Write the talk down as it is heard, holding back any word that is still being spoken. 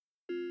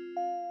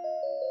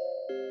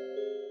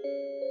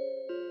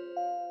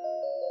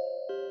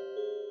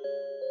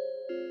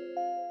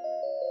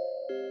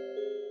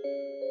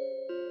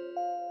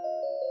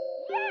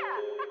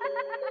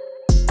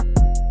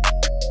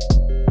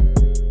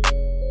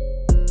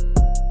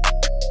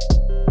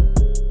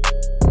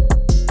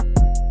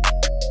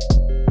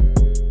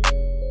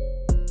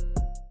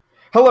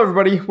Hello,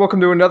 everybody. Welcome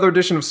to another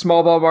edition of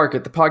Small Ball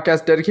Market, the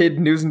podcast dedicated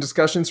to news and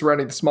discussion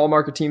surrounding the small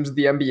market teams of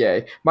the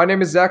NBA. My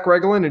name is Zach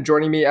Regelin, and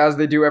joining me as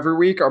they do every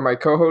week are my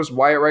co-hosts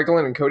Wyatt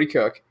Regelin and Cody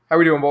Cook. How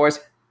we doing, boys?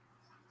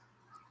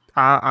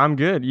 I'm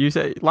good. You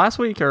said last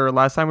week or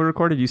last time we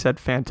recorded, you said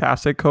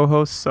fantastic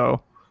co-host.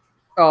 So,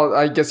 Oh,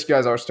 I guess you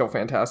guys are still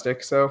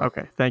fantastic. So,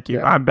 okay, thank you.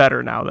 Yeah. I'm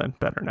better now.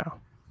 Better now.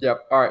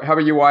 Yep. All right. How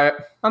about you, Wyatt?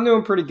 I'm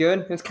doing pretty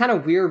good. It's kind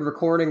of weird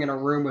recording in a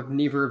room with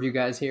neither of you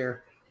guys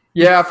here.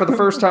 Yeah, for the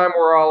first time,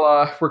 we're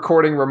all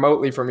recording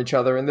remotely from each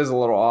other, and this is a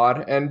little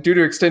odd. And due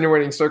to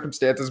extenuating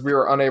circumstances, we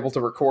were unable to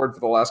record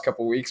for the last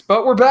couple of weeks,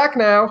 but we're back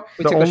now.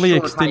 We The took a only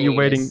short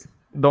extenuating, hiatus.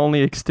 the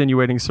only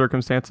extenuating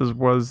circumstances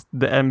was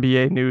the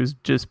NBA news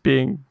just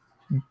being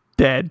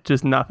dead,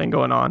 just nothing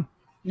going on.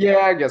 Yeah,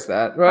 I guess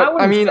that. But,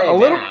 wouldn't say a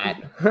little.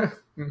 that.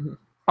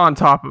 On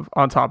top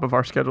of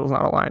our schedules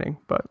not aligning,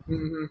 but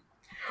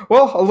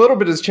Well, a little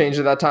bit has changed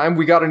at that time.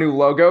 We got a new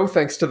logo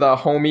thanks to the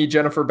homie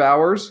Jennifer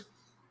Bowers.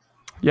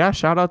 yeah,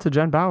 shout out to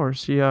Jen Bowers.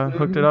 She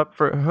hooked it up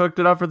for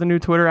the new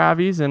Twitter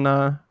avies and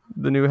the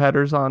new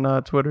headers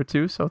on Twitter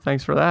too. So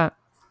thanks for that.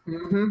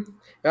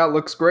 Yeah, it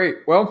looks great.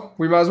 Well,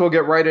 we might as well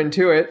get right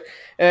into it.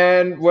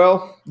 And,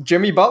 well,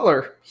 Jimmy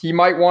Butler, he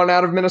might want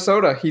out of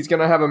Minnesota. He's going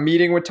to have a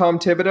meeting with Tom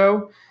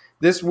Thibodeau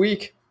this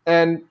week,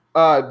 and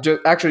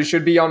actually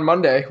should be on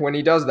Monday when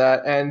he does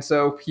that. And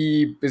so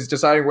he is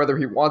deciding whether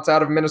he wants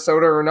out of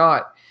Minnesota or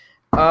not.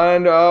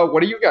 And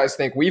what do you guys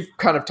think? We've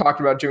kind of talked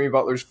about Jimmy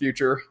Butler's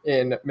future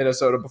in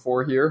Minnesota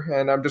before here,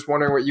 and I'm just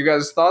wondering what you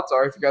guys' thoughts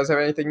are, if you guys have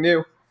anything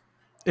new.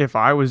 If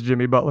I was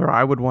Jimmy Butler,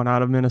 I would want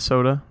out of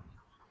Minnesota.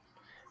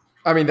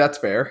 I mean, that's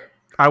fair.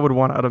 I would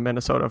want out of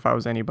Minnesota if I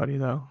was anybody,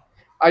 though.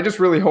 I just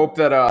really hope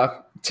that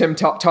Tom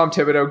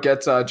Thibodeau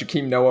gets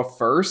Jakeem Noah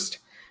first.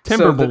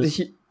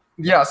 Timberwolves.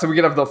 So we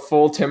could have the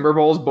full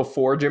Timberwolves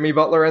before Jimmy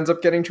Butler ends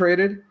up getting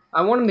traded.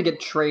 I want him to get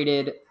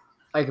traded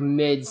like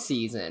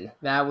mid-season.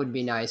 That would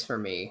be nice for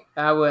me.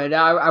 I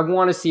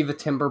want to see the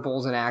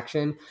Timberwolves in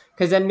action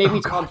because then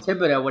maybe Tom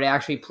Thibodeau would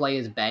actually play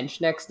his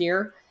bench next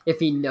year if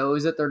he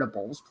knows that they're the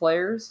Bulls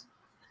players.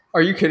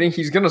 Are you kidding?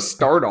 He's going to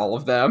start all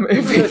of them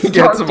if He's he going to gets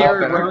start them all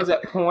Derrick back. Rose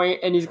at point,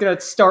 and he's going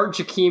to start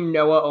Jakeem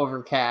Noah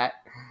over Cat.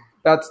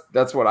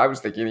 That's what I was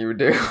thinking he would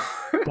do.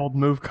 Bold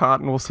move,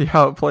 Cotton. We'll see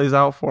how it plays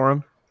out for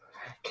him.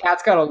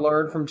 Cat's got to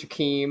learn from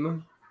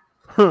Jakeem.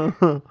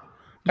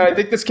 I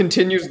think this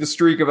continues the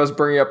streak of us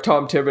bringing up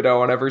Tom Thibodeau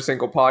on every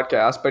single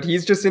podcast, but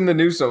he's just in the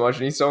news so much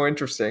and he's so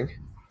interesting.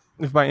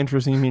 If by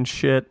interesting you mean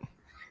shit.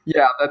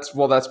 Yeah, that's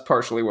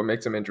partially what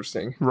makes him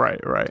interesting.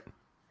 Right.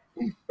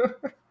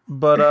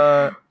 But,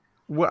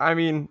 I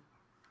mean,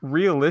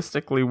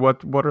 realistically,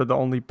 what are the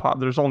only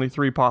there's only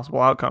three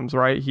possible outcomes,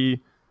 right?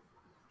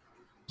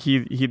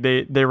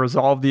 They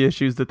resolve the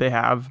issues that they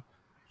have,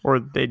 or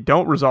they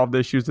don't resolve the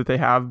issues that they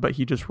have, but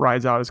he just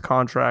rides out his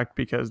contract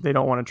because they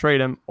don't want to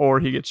trade him, or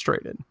he gets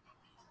traded.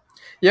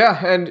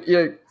 Yeah, and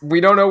we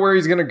don't know where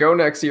he's going to go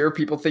next year.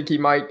 People think he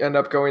might end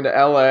up going to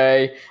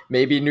LA,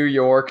 maybe New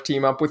York,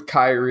 team up with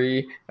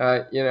Kyrie,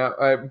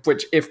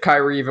 which if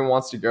Kyrie even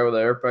wants to go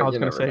there. But I was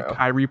going to say,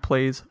 Kyrie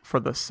plays for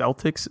the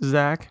Celtics,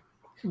 Zach.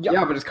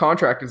 Yeah, but his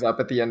contract is up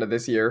at the end of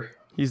this year.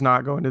 He's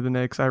not going to the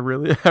Knicks. I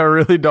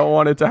really don't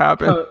want it to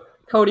happen.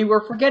 Cody,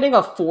 we're forgetting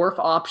a fourth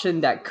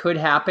option that could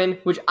happen,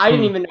 which I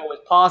didn't even know was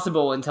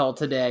possible until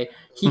today.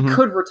 He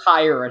could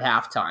retire at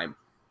halftime.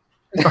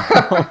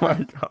 Oh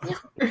my god.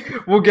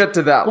 We'll get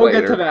to that We'll later.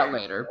 get to that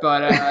later,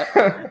 but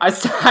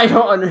I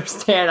don't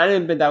understand. I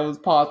didn't think that was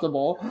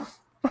possible.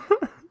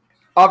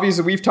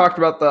 Obviously, we've talked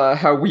about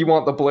how we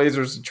want the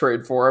Blazers to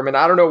trade for him, and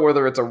I don't know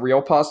whether it's a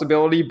real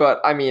possibility,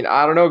 but I mean,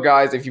 I don't know,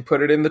 guys. If you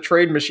put it in the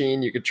trade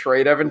machine, you could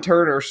trade Evan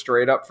Turner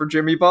straight up for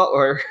Jimmy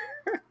Butler.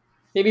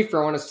 Maybe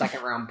throw in a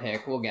second-round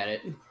pick. We'll get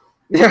it.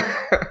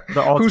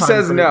 Who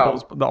says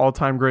no? The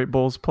all-time great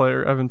Bulls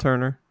player, Evan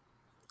Turner.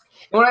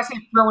 And when I say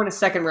throw in a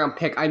second-round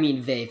pick, I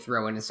mean they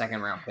throw in a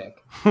second-round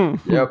pick.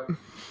 Yep.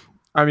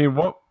 I mean,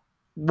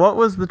 what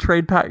was the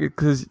trade pack?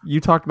 Because you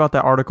talked about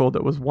that article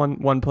that was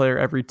one player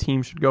every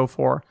team should go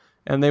for,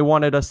 and they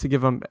wanted us to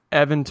give them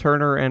Evan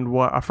Turner and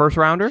a first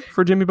rounder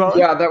for Jimmy Butler.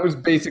 Yeah, that was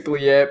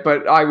basically it.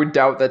 But I would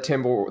doubt that the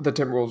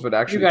Timberwolves would You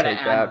actually got to take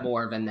add that.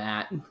 more than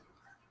that.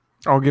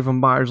 I'll give him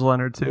Myers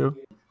Leonard too.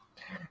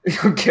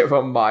 Give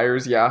him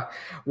Myers. Yeah,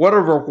 what a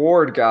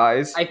reward,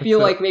 guys. I feel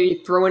like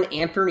maybe throw in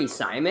Anthony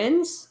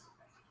Simons.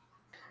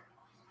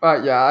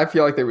 Yeah, I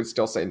feel like they would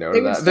still say no They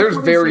to would that. still There's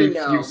probably very say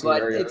no, few but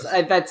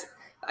scenarios.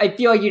 I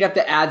feel like you'd have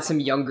to add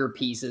some younger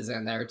pieces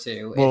in there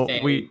too. Well,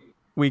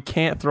 we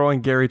can't throw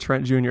in Gary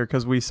Trent Jr.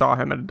 because we saw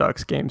him at a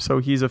Ducks game, so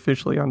he's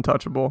officially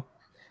untouchable.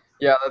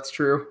 Yeah, that's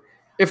true.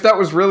 If that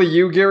was really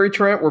you, Gary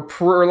Trent,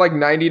 we're like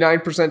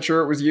 99%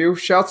 sure it was you.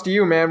 Shouts to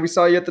you, man. We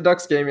saw you at the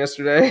Ducks game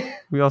yesterday.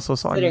 We also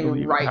saw you sitting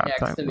leave right at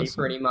next halftime. to me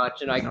Listen. pretty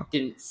much, and I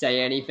didn't say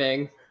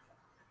anything.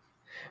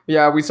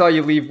 Yeah, we saw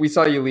you leave. We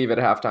saw you leave at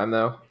halftime,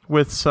 though.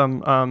 With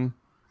some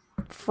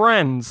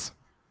friends.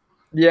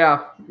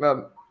 Yeah,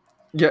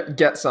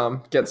 get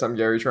some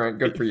Gary Trent.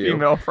 Good for you.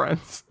 Female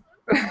friends.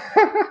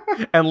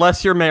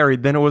 Unless you're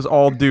married, then it was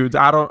all dudes.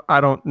 I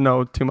don't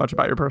know too much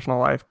about your personal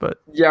life,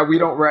 but Yeah, we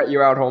don't rat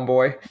you out,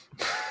 homeboy.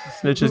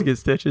 snitches get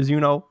stitches, you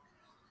know.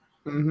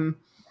 Hmm.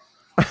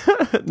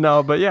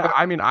 No, but yeah,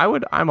 I mean,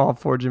 I'm all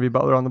for Jimmy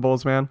Butler on the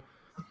Bulls, man.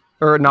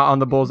 Or not on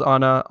the Bulls,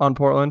 on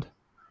Portland.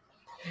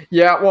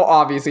 Yeah, well,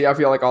 obviously, I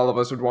feel like all of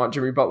us would want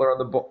Jimmy Butler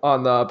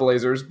on the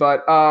Blazers.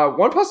 But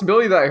one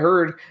possibility that I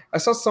heard, I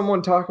saw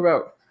someone talk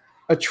about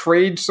a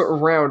trade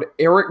around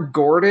Eric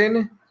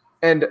Gordon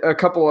and a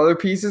couple other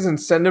pieces and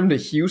send them to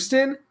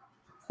Houston.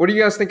 What do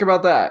you guys think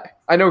about that?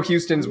 I know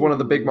Houston's one of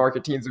the big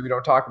market teams that we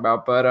don't talk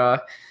about,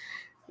 but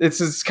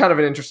it's kind of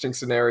an interesting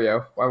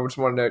scenario. I just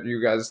want to know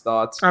you guys'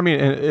 thoughts. I mean,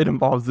 it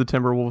involves the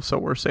Timberwolves, so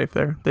we're safe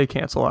there. They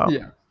cancel out.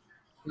 Yeah.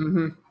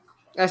 Mm-hmm.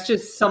 That's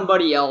just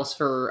somebody else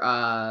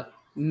for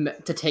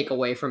to take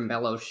away from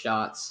Melo's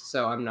shots,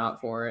 so I'm not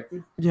for it.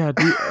 Yeah.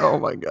 Oh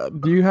my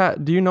God. Do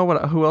you know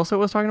who else it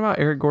was talking about?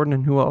 Eric Gordon,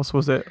 and who else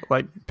was it?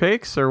 Like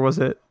picks, or was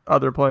it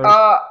other players?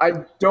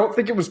 I don't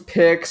think it was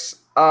picks.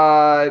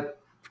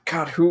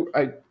 God, who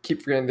I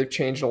keep forgetting. They've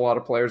changed a lot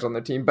of players on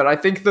the team, but I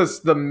think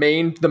the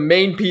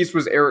main piece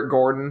was Eric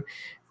Gordon,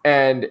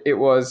 and it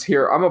was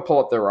here. I'm gonna pull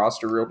up their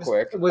roster real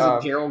quick. Was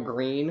it Gerald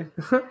Green?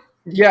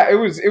 Yeah, it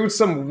was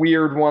some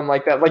weird one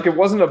like that. Like it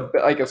wasn't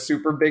a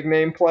super big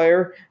name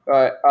player,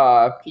 but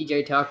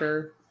PJ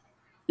Tucker.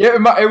 Yeah,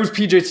 it was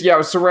PJ. Yeah, it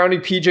was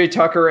surrounding PJ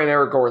Tucker and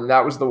Eric Gordon.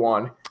 That was the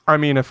one. I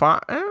mean,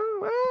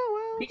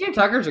 PJ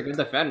Tucker's a good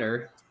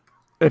defender.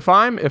 If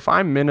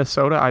I'm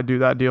Minnesota, I'd do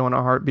that deal in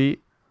a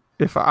heartbeat.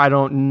 If I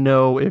don't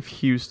know if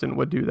Houston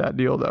would do that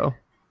deal though.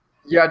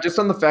 Yeah, just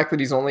on the fact that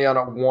he's only on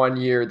a 1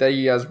 year, that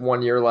he has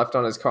 1 year left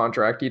on his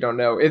contract. You don't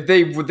know if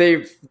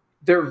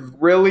they're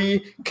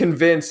really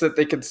convinced that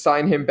they could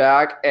sign him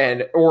back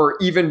or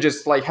even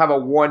just like have a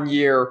 1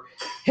 year,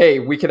 hey,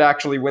 we could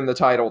actually win the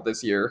title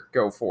this year.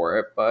 Go for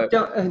it. But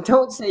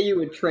don't say you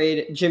would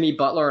trade Jimmy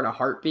Butler in a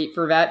heartbeat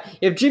for that.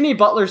 If Jimmy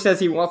Butler says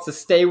he wants to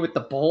stay with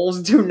the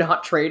Bulls, do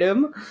not trade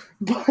him.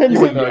 But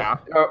Yeah.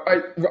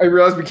 I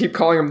realize we keep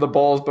calling them the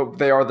Bulls, but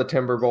they are the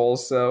Timber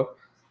Bulls. So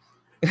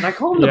can I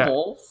call them the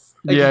Bulls?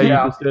 Yeah, you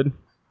just did.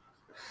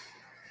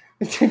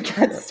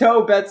 That's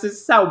so bad. This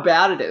is how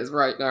bad it is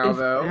right now,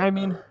 though. I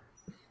mean,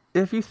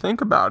 if you think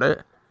about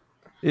it,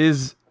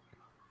 would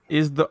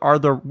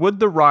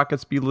the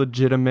Rockets be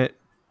legitimate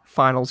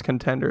finals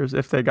contenders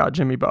if they got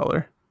Jimmy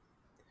Butler?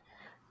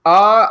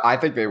 I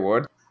think they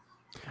would.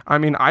 I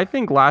mean, I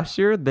think last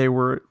year they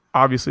were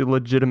obviously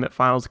legitimate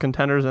finals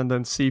contenders, and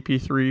then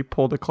CP3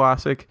 pulled a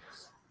classic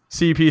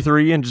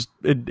CP3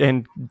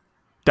 and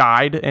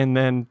died, and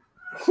then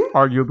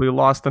arguably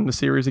lost them the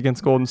series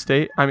against Golden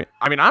State. I mean,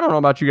 I don't know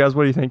about you guys.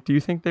 What do you think? Do you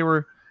think they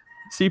were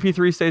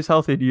CP3 stays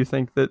healthy? Do you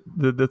think that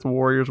the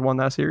Warriors won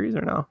that series or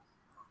no?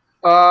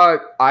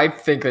 I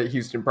think that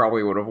Houston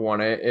probably would have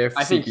won it if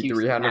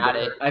CP3 had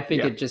it. I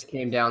think it just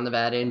came down to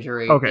that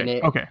injury.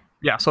 Okay.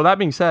 Yeah. So that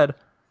being said,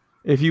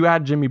 if you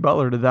add Jimmy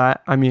Butler to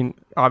that, I mean,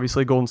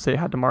 obviously Golden State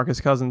had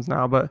DeMarcus Cousins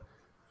now, but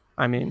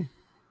I mean,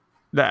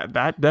 that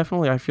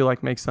definitely I feel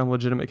like makes them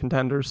legitimate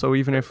contenders. So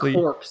even if the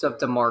corpse of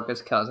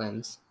DeMarcus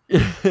Cousins.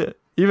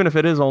 Even if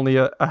it is only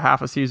a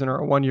half a season or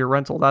a 1 year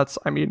rental,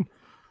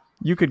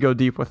 you could go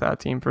deep with that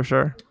team for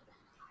sure.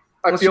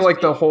 I feel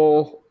like the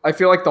whole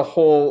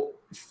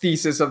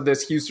thesis of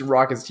this Houston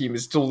Rockets team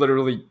is to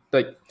literally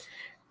like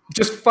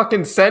just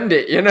fucking send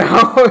it, you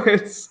know?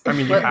 It's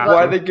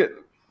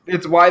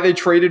why they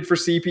traded for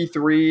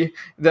CP3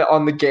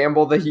 on the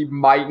gamble that he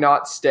might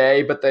not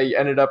stay, but they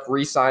ended up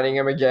re-signing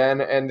him again,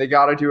 and they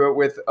got to do it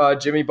with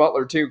Jimmy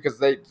Butler too, because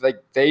they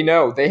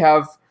know they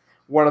have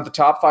one of the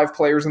top 5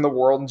 players in the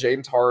world,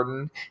 James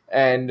Harden,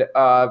 and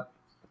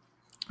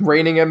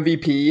reigning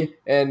MVP.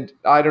 And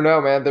I don't know,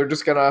 man. They're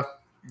just gonna.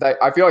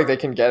 I feel like they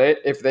can get it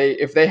if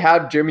they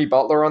had Jimmy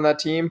Butler on that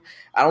team.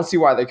 I don't see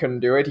why they couldn't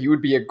do it. He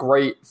would be a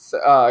great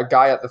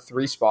guy at the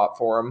 3 spot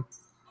for him.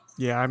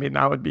 Yeah, I mean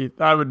that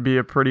would be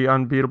a pretty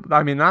unbeatable.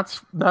 I mean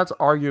that's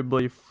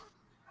arguably.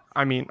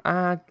 I mean,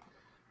 yeah.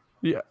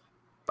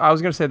 I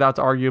was going to say that's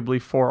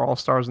arguably 4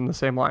 All-Stars in the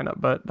same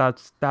lineup, but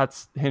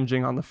that's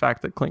hinging on the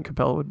fact that Clint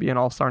Capella would be an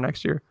All-Star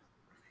next year.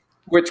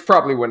 Which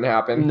probably wouldn't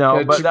happen.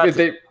 No, but that's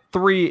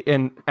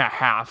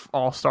 3.5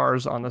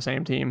 All-Stars on the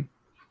same team.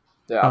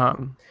 Yeah.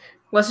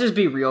 Let's just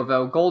be real,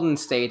 though. Golden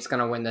State's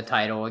going to win the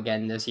title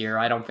again this year.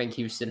 I don't think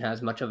Houston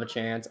has much of a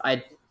chance.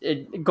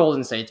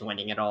 Golden State's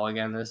winning it all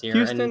again this year,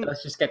 and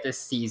let's just get this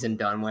season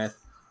done with.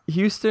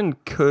 Houston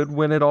could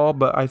win it all,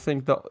 but I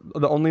think the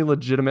only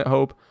legitimate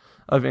hope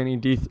of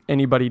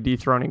anybody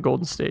dethroning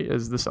Golden State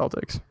is the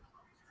Celtics.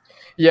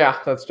 Yeah,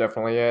 that's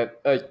definitely it.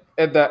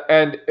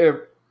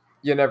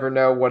 You never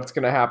know what's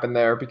going to happen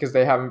there because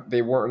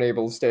they weren't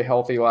able to stay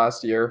healthy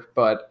last year.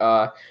 But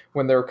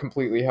when they're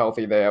completely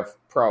healthy,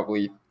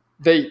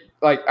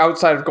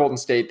 outside of Golden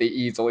State, they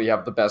easily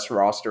have the best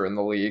roster in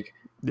the league.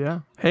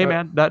 Yeah. Hey,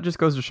 man, that just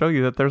goes to show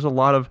you that there's a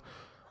lot of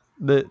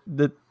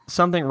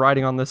something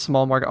riding on this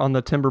small market on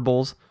the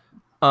Timberwolves.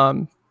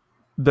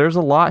 There's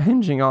a lot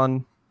hinging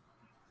on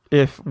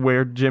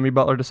where Jimmy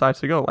Butler decides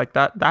to go. Like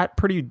that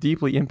pretty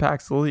deeply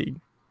impacts the league.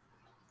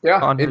 Yeah,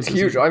 on it's his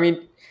huge. decision. I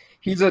mean,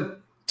 he's a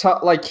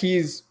top, like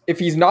if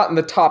he's not in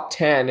the top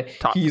 10,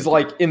 Top he's 15.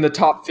 like in the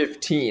top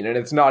 15, and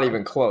it's not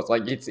even close.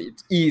 Like it's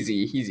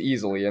easy. He's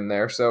easily in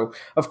there. So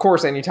of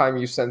course, anytime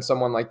you send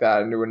someone like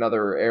that into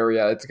another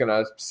area, it's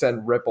gonna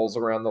send ripples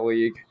around the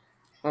league.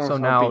 So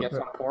Hope now- he gets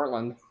on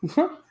Portland.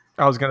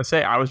 I was going to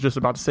say, I was just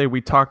about to say,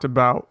 we talked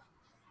about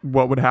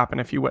what would happen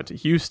if he went to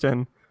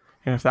Houston,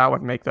 and if that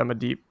would make them a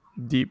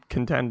deep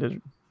contender.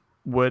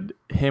 Would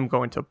him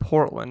going to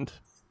Portland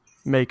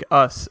make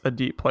us a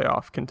deep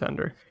playoff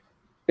contender?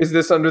 Is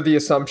this under the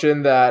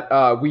assumption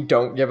that we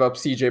don't give up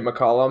CJ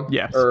McCollum?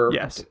 Yes. Or,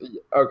 Yes.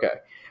 Okay.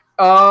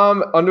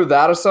 Under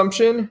that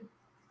assumption,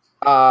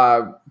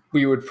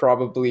 we would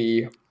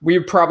probably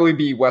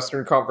be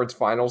Western Conference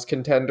Finals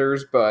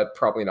contenders, but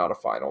probably not a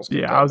Finals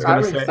contender. Yeah, I was I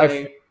gonna would say-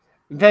 say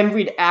then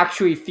we'd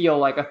actually feel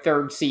like a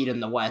third seed in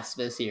the West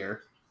this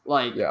year.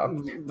 Like, Yeah.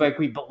 like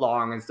we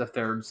belong as the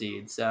third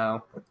seed.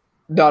 So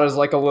Not as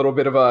like a little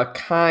bit of a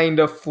kind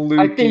of I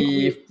think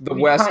fluky. The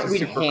West is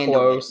super handle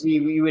close. it.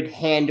 We would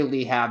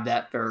handily have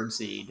that third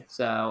seed.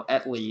 So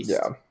at least,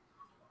 Yeah,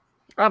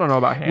 I don't know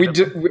about him.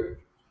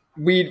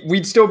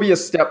 we'd still be a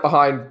step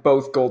behind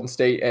both Golden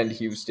State and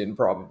Houston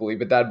probably,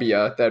 but that'd be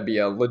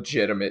a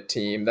legitimate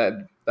team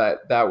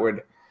that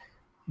would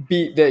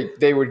be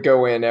they would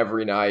go in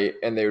every night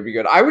and they would be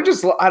good. I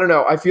don't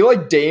know. I feel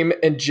like Dame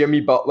and Jimmy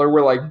Butler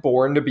were like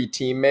born to be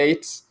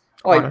teammates.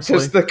 Like Honestly.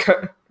 just like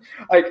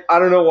I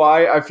don't know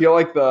why. I feel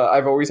like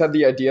I've always had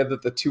the idea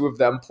that the two of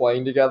them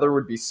playing together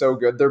would be so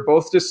good. They're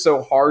both just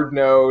so hard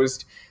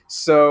nosed.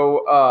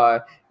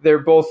 So they're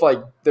both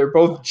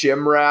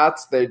gym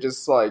rats. They're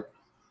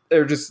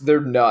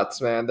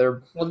nuts, man.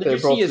 Well, did they're you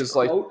see both his just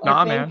like, quote?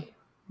 Nah, I think? man.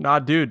 Nah,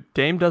 dude,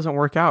 Dame doesn't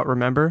work out,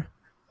 remember?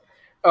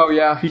 oh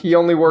yeah, he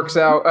only works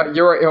out.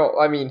 You're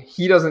right. I mean,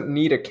 he doesn't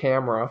need a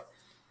camera.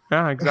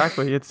 Yeah,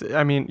 exactly.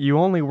 You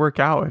only work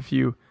out if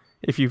you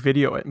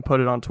video it and put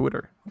it on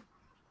Twitter.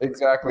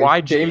 Exactly.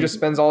 YG. Dame just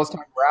spends all his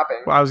time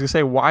rapping. Well, I was gonna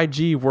say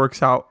YG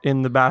works out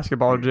in the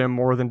basketball gym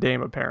more than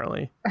Dame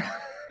apparently.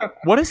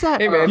 What is that?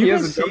 Hey man, Do he you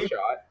has guys a jump see-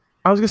 shot.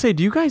 I was gonna say,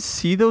 do you guys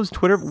see those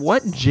Twitter?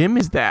 What gym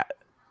is that?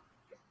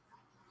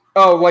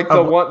 Oh, like the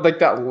Oh, one, like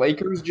that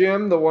Lakers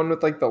gym, the one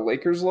with like the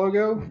Lakers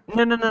logo.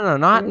 No,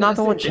 not That's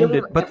the one gym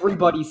Jim did, but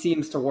everybody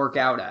seems to work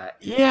out at.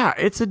 yeah,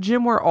 it's a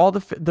gym where all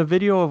the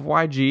video of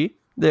YG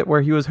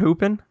where he was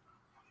hooping.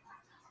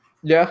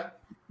 Yeah.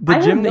 The I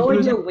gym have that no he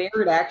was idea in.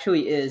 where it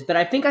actually is, but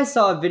I think I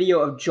saw a video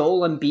of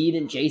Joel Embiid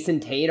and Jason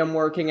Tatum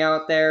working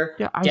out there.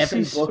 Yeah, I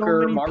Devin see so Booker,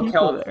 many people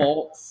Markel there.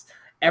 Fultz.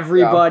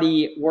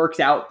 Everybody works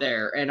out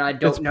there, and I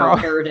don't It's know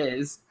prob- where it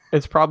is.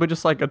 It's probably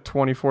just like a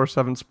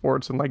 24/7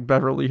 Sports in like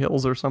Beverly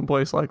Hills or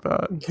someplace like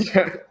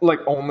that. Like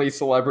only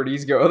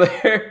celebrities go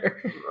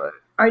there.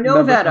 I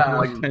know that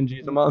Membership for, like 10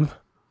 G's a month.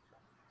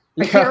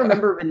 I can't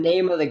remember the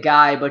name of the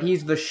guy, but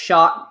he's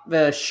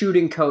the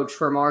shooting coach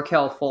for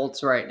Markel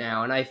Fultz right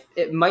now, and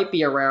it might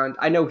be around.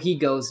 I know he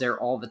goes there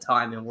all the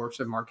time and works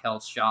with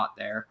Markel's shot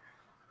there.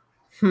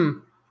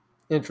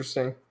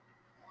 Interesting.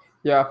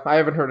 Yeah, I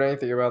haven't heard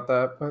anything about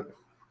that, but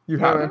You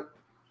yeah, haven't? man.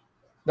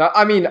 No,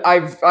 I mean,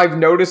 I've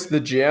noticed the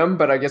gym,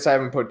 but I guess I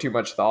haven't put too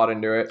much thought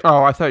into it.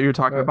 Oh, I thought you were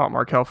talking about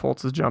Markel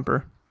Fultz's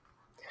jumper.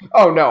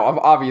 Oh no,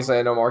 obviously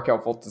I know Markel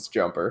Fultz's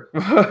jumper.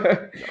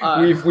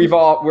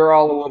 We're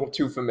all a little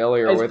too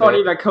familiar It's with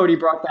funny it. that Cody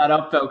brought that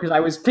up though, because I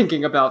was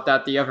thinking about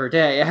that the other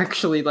day.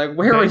 Actually, like,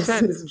 where They is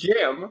said- his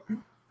gym?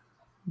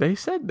 They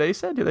said they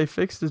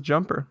fixed his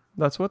jumper.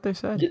 That's what they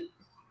said. Yeah.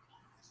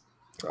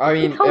 I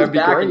He mean, comes it'd be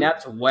back great. and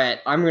that's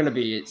wet. I'm gonna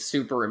be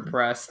super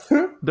impressed.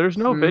 There's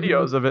no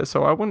videos of it,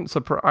 so I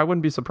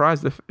wouldn't be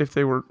surprised if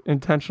they were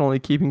intentionally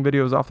keeping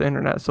videos off the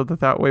internet so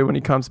that way when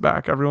he comes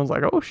back, everyone's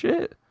like, "Oh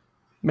shit,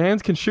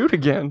 Mans can shoot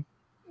again."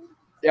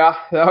 Yeah,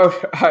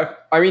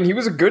 I mean, he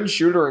was a good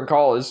shooter in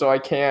college, so I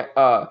can't.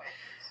 That's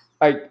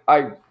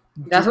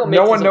what makes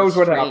no it one so knows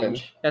what strange.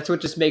 happened. That's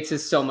what just makes it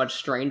so much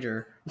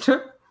stranger.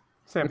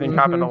 Same thing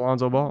happened to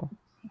Lonzo Ball.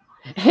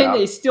 And Yeah.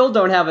 they still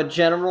don't have a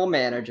general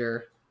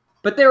manager.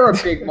 But they're a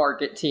big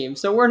market team,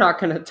 so we're not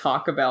going to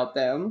talk about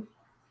them.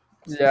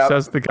 Yeah,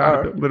 Says the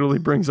guy that literally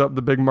brings up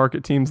the big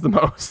market teams the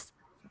most.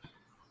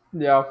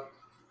 yeah.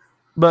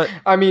 But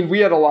I mean,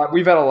 we've had a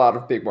lot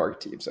of big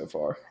market teams so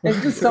far. It's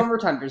just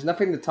summertime. There's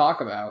nothing to talk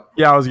about.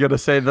 yeah, I was gonna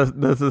say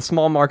the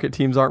small market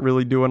teams aren't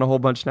really doing a whole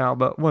bunch now.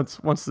 But once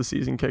the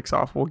season kicks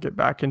off, we'll get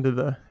back into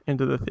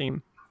the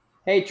theme.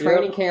 Hey,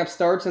 training camp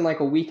starts in like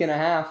a week and a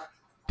half.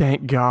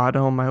 Thank God!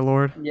 Oh my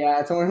Lord! Yeah,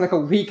 it's only like a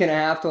week and a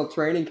half till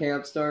training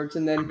camp starts,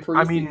 and then preseason.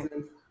 I mean,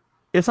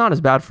 It's not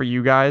as bad for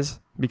you guys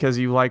because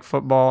you like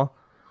football,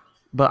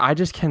 but I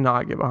just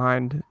cannot get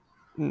behind.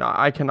 No,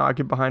 I cannot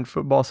get behind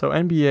football. So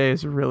NBA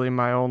is really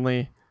my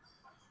only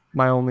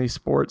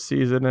sports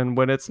season, and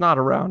when it's not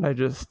around, it's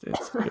just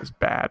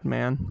bad,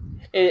 man.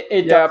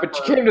 it Yeah, does but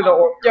you hurt. came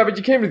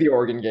to the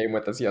Oregon game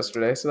with us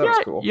yesterday, so that was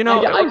cool. You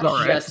know, I it was all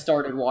right. just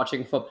started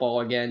watching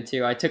football again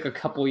too. I took a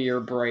couple-year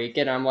break,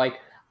 and I'm like,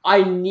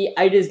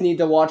 I just need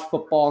to watch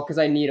football because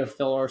I need a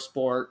filler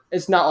sport.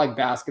 It's not like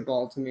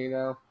basketball to me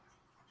though.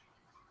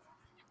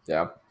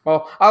 Yeah.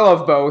 Well, I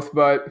love both,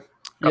 but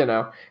you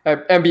know,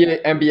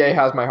 NBA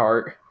has my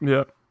heart.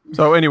 Yeah.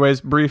 So,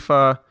 anyways, brief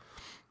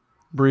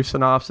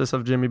synopsis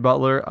of Jimmy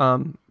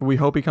Butler. We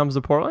hope he comes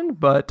to Portland,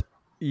 but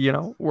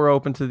we're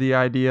open to the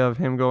idea of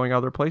him going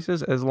other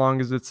places as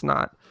long as it's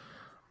not,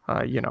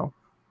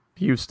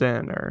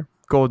 Houston or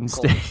Golden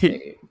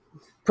State.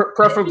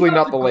 Preferably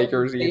not the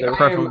Lakers either.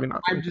 Preferably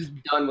not. I'm just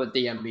done with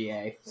the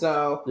NBA.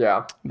 So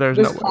yeah, there's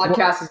this no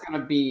podcast is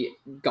gonna be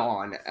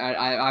gone.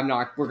 I'm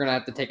not. We're gonna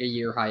have to take a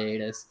year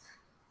hiatus.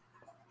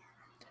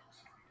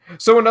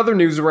 So in other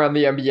news around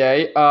the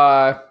NBA,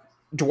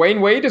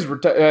 Dwayne Wade is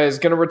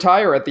going to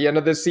retire at the end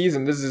of this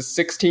season. This is his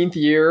 16th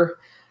year.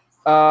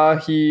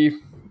 He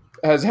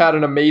has had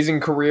an amazing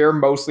career,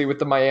 mostly with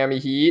the Miami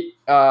Heat,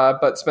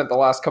 but spent the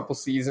last couple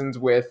seasons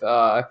with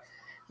the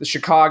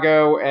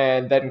Chicago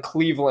and then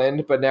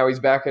Cleveland, but now he's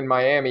back in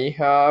Miami.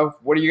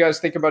 What do you guys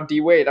think about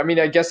D Wade? I mean,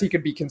 I guess he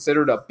could be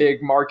considered a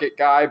big market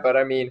guy, but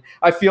I mean,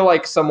 I feel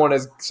like someone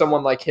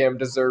like him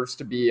deserves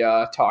to be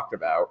talked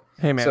about.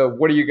 Hey man, so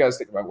what do you guys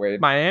think about Wade?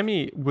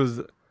 Miami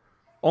was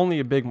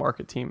only a big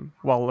market team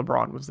while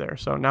LeBron was there.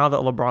 So now that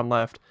LeBron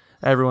left,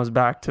 everyone's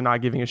back to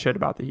not giving a shit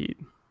about the Heat.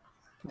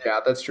 Yeah,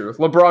 that's true.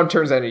 LeBron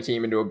turns any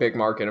team into a big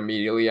market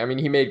immediately. I mean,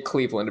 he made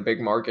Cleveland a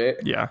big market.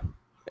 Yeah.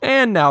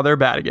 And now they're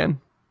bad again.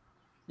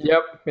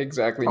 Yep,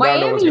 exactly.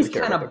 Miami's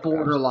kind of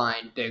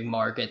borderline big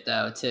market,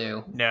 though,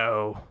 too.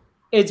 No.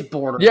 It's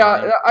borderline.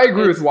 Yeah, I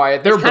agree with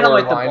Wyatt. They're kind of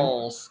borderline. like the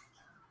Bulls.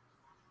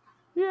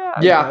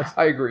 Yeah,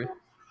 I agree.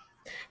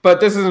 But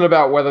this isn't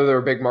about whether they're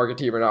a big market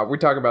team or not. We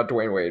talk about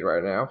Dwayne Wade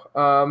right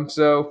now.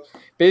 So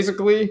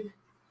basically,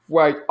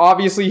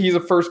 obviously he's a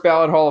first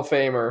ballot Hall of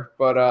Famer,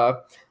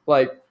 but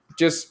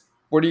just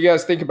what do you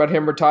guys think about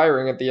him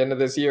retiring at the end of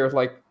this year?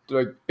 Like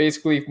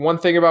basically one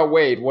thing about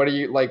Wade. What do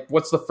you like?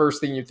 What's the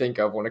first thing you think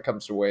of when it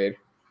comes to Wade?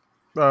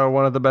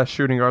 One of the best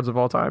shooting guards of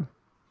all time.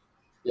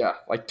 Yeah,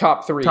 like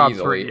top three Top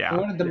easily. three, yeah.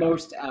 One of the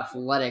most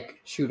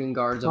athletic shooting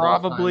guards of all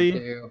time,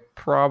 too.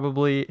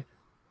 Probably.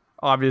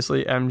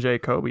 Obviously, MJ,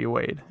 Kobe,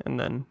 Wade, and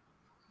then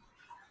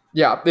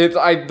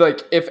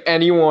if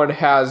anyone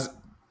has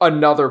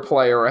another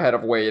player ahead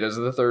of Wade as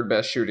the third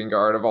best shooting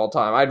guard of all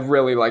time, I'd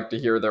really like to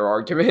hear their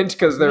argument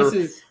because there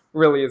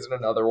really isn't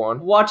another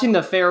one. Watching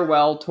the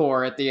farewell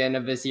tour at the end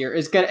of this year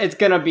is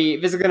gonna be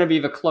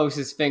the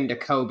closest thing to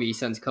Kobe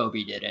since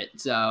Kobe did it.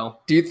 So,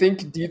 do you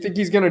think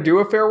he's gonna do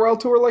a farewell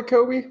tour like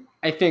Kobe?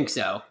 I think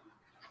so.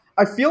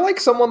 I feel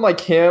like someone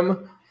like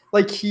him.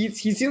 Like he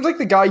seems like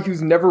the guy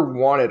who's never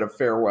wanted a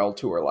farewell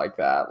tour like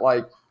that.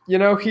 Like, he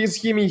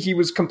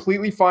was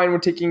completely fine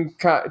with taking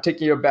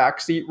a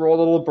backseat role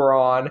to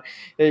LeBron.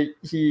 That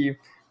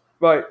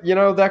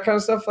kind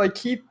of stuff.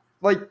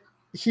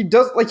 He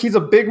does, he's a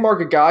big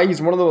market guy.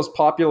 He's one of the most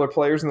popular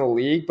players in the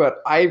league,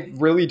 but I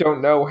really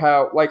don't know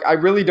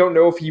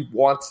if he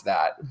wants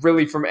that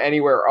really from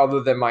anywhere other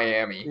than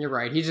Miami. You're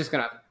right. He's just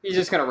gonna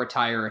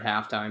retire at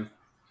halftime.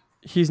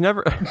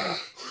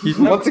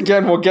 Once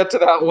again, we'll get to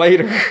that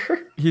later.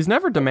 He's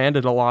never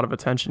demanded a lot of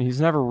attention.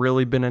 He's never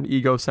really been an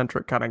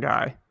egocentric kind of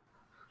guy.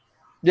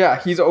 Yeah,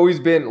 he's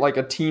always been like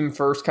a team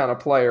first kind of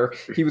player.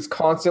 He was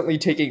constantly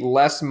taking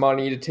less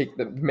money to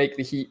make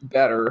the Heat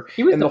better.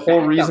 He was and the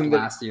whole reason that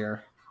last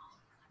year.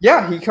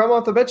 Yeah, he come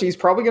off the bench. He's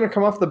probably going to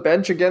come off the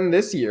bench again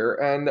this year.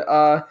 And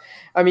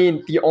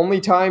the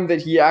only time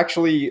that he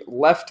actually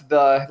left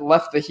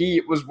the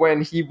Heat was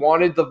when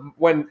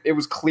when it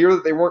was clear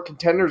that they weren't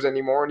contenders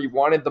anymore, and he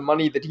wanted the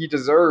money that he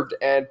deserved,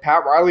 and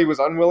Pat Riley was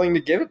unwilling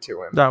to give it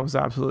to him. That was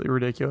absolutely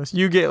ridiculous.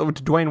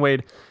 Dwayne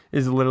Wade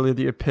is literally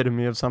the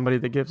epitome of somebody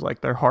that gives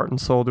their heart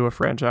and soul to a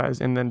franchise,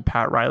 and then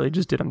Pat Riley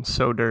just did him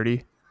so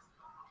dirty.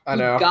 I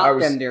know. He got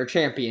them their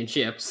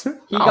championships.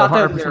 He got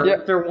them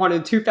their one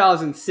in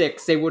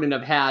 2006. They wouldn't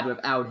have had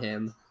without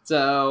him.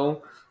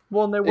 So,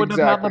 they wouldn't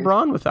have had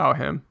LeBron without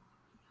him.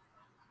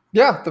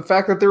 Yeah, the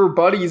fact that they were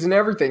buddies and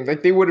everything,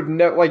 they would have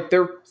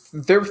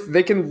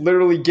they can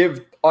literally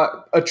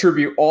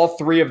attribute all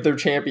three of their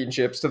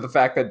championships to the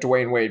fact that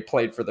Dwayne Wade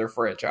played for their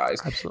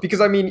franchise. Absolutely.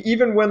 Because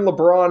even when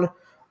LeBron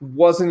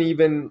wasn't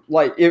even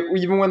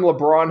even when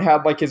LeBron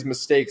had his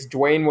mistakes,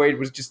 Dwayne Wade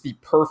was just the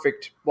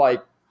perfect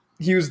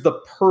he was the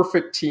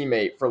perfect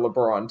teammate for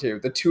LeBron, too.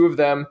 The two of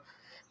them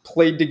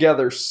played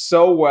together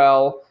so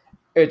well.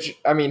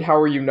 How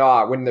are you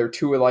not when they're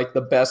two of, the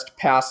best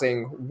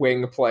passing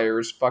wing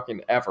players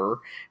fucking ever?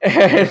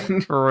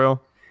 And for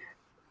real.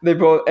 They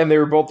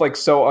were both,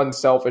 so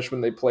unselfish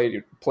when they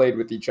played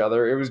with each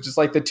other. It was just,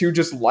 the two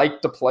just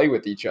liked to play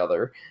with each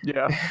other.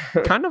 Yeah.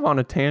 Kind of on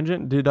a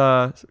tangent,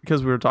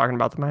 because we were talking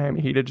about the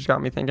Miami Heat, it just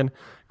got me thinking,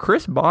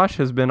 Chris Bosh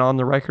has been on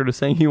the record as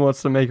saying he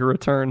wants to make a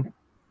return.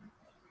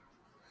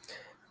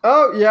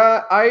 Oh,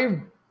 yeah,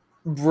 I'm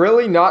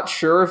really not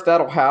sure if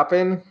that'll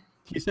happen.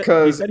 He said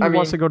he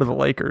wants to go to the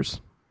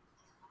Lakers.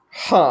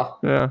 Huh.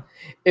 Yeah.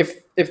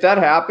 If that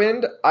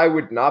happened, I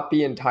would not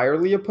be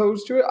entirely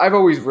opposed to it. I've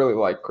always really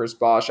liked Chris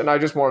Bosh, and I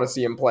just want to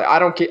see him play. I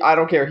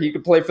don't care. He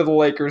could play for the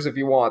Lakers if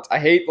he wants. I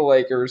hate the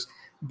Lakers,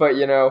 but,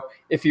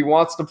 if he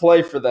wants to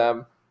play for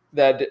them,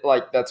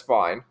 that's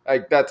fine.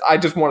 I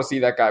just want to see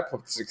that guy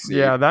succeed.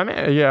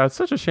 Yeah, it's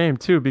such a shame,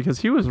 too,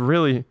 because he was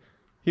really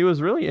he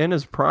was really in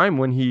his prime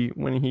when he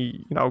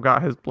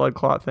got his blood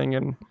clot thing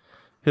and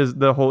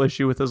the whole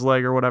issue with his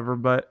leg or whatever.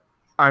 But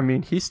I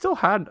mean, he still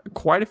had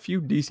quite a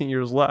few decent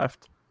years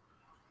left.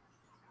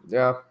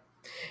 Yeah.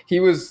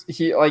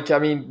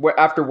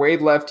 After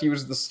Wade left, he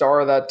was the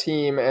star of that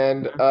team,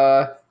 and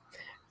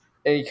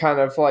he kind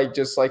of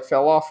just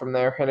fell off from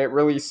there, and it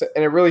really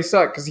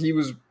sucked because he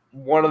was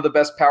one of the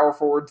best power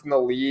forwards in the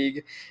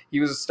league. He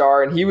was a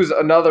star, and he was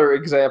another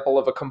example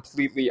of a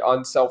completely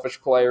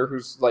unselfish player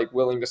who's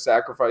willing to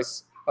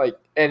sacrifice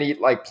any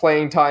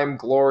playing time,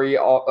 glory,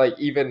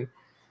 even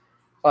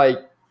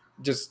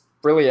just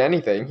really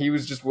anything. He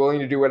was just willing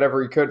to do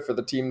whatever he could for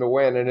the team to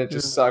win, and it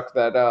just sucked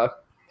that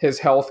his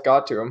health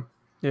got to him.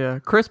 Yeah,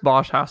 Chris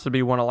Bosh has to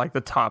be one of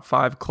the top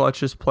 5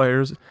 clutchest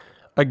players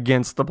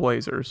against the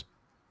Blazers.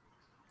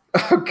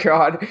 Oh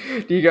God,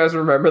 do you guys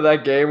remember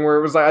that game where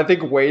it was I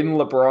think Wade and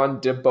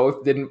LeBron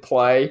didn't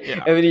play,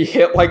 and then he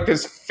hit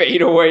this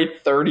fadeaway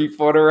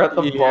 30-footer at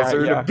the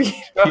buzzer to beat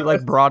us.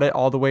 He brought it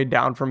all the way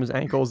down from his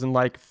ankles and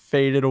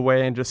faded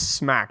away and just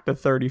smacked a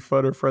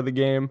 30-footer for the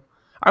game.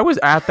 I was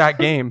at that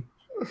game.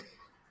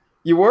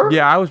 You were?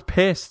 Yeah, I was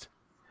pissed.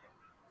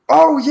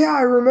 Oh, yeah,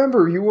 I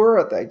remember. You were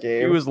at that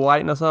game. He was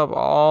lighting us up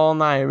all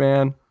night,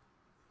 man.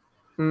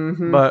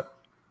 Mm-hmm. But,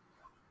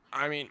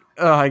 I mean,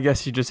 I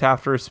guess you just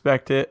have to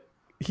respect it.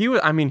 He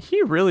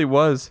really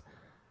was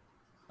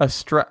a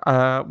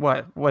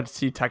what's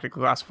he technically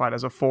classified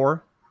as, a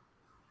 4?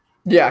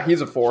 Yeah,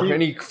 he's a 4,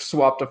 and he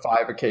swapped a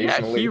 5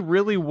 occasionally. Yeah, he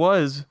really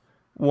was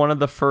one of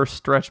the first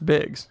stretch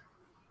bigs.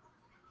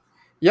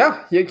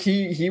 Yeah,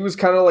 he was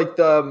kind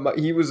of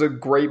he was a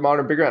great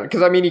modern big man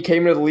because he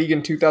came into the league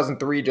in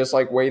 2003 just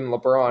like Wade and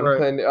LeBron,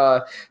 right. And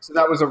so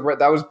that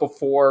was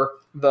before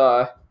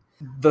the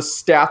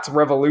stats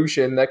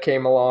revolution that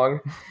came along.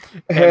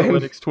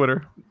 Analytics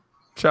Twitter,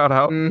 shout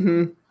out.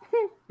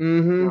 Mm-hmm.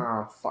 Mm-hmm.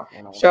 Oh, fuck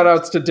analytics. Shout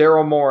outs to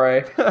Daryl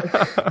Morey.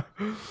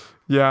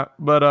 Yeah,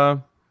 but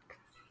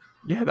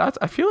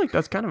I feel like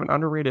that's kind of an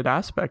underrated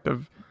aspect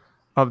of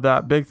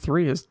that big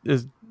 3 is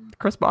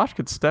Chris Bosh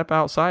could step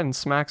outside and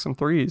smack some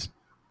threes.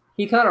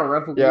 He kind of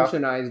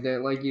revolutionized it,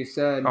 like you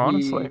said.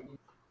 Honestly.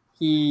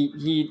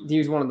 He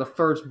was one of the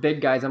first big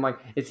guys. I'm like,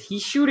 is he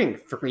shooting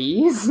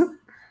threes?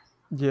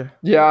 Yeah.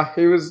 Yeah,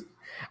 he was.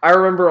 I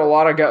remember a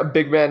lot of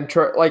big men,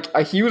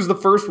 he was the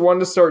first one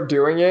to start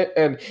doing it,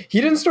 and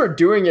he didn't start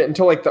doing it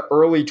until the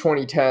early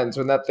 2010s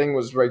when that thing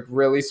was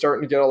really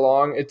starting to get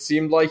along. It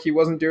seemed like he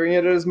wasn't doing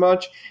it as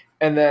much,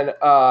 and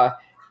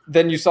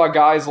then you saw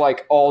guys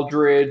like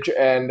Aldridge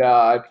and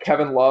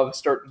Kevin Love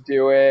start to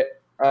do it,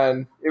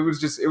 and it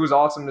was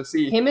awesome to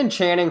see. Him and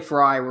Channing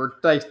Frye were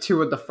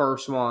 2 of the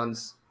first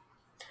ones.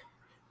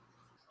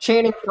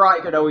 Channing Frye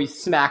could always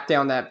smack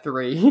down that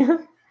 3,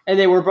 and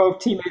they were both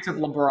teammates of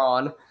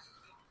LeBron.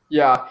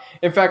 Yeah,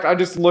 in fact, I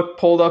just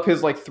pulled up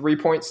his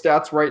 3-point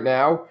stats right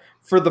now.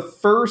 For the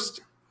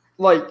first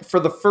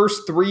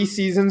 3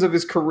 seasons of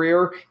his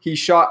career, he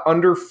shot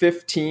under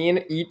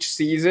 15 each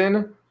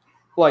season.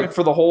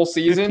 For the whole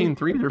season. 15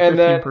 threes or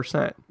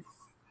 15%?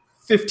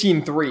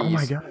 15 threes. Oh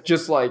my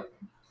God.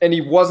 And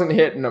he wasn't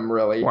hitting them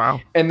really. Wow.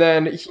 And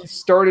then he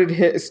started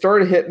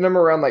hitting them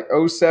around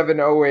 07,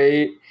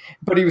 08,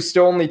 but he was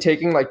still only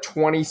taking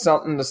 20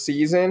 something a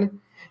season.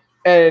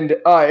 And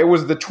it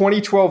was the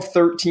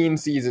 2012-13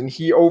 season.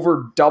 He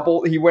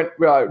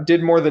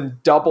did more than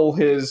double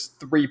his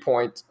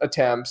 3-point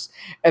attempts.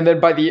 And then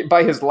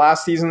by his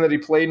last season that he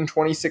played in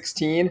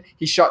 2016,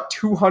 he shot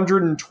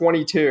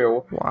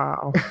 222.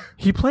 Wow.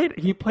 He played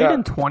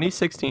in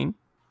 2016.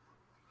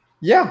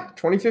 Yeah,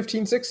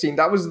 2015-16.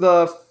 That was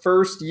the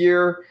first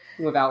year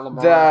without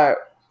LeBron. That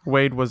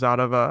Wade was out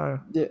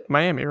of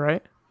Miami,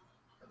 right?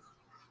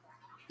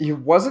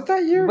 Was it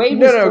that year? Wade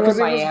was still in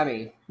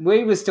Miami.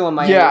 Wade was still in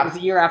Miami. Yeah. It was the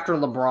year after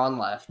LeBron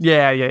left.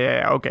 Yeah.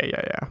 Okay,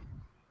 yeah.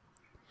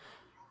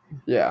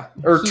 Yeah,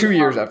 or 2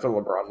 years after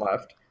LeBron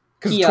left.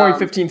 Because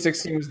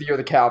 2015-16 was the year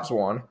the Cavs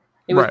won.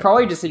 It was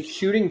probably just a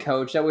shooting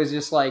coach that was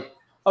just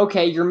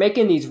okay, you're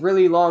making these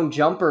really long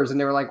jumpers, and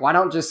they were why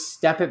don't just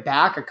step it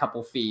back a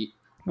couple feet?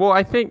 Well,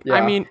 I think,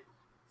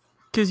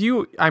 because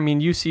you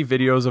see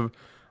videos of,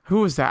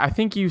 who was that? I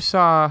think you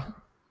saw...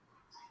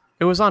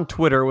 It was on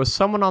Twitter. It was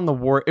someone on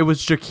it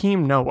was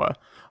Jakeem Noah.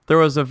 There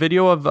was a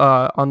video of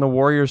on the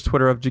Warriors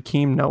Twitter of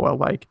Jakeem Noah,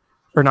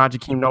 or not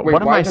Jakeem Noah. Wait,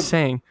 what am I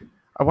saying?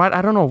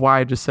 I don't know why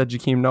I just said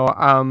Jakeem Noah.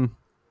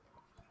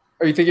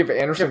 Are you thinking of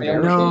Anderson?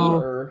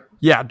 No.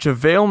 Yeah,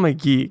 JaVale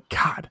McGee.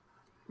 God,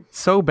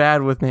 so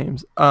bad with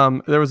names.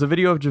 There was a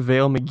video of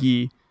JaVale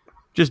McGee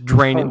just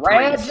draining threes.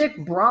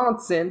 Magic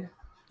Bronson.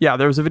 Yeah,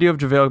 there was a video of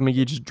JaVale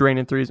McGee just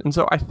draining threes. And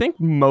so I think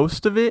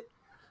most of it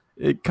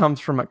comes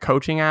from a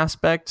coaching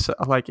aspect. So,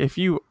 if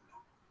you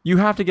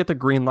have to get the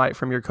green light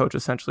from your coach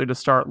essentially to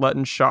start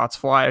letting shots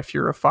fly if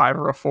you're a 5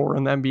 or a 4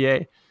 in the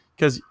NBA.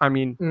 Because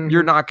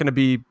you're not going to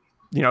be,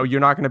 you're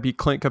not going to be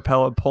Clint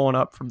Capella pulling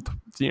up from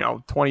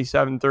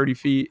 27, 30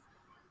 feet,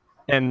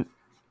 and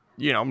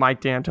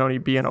Mike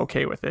D'Antoni being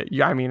okay with it.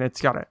 Yeah,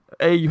 it's got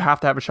to you have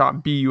to have a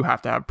shot. B, you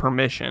have to have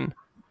permission.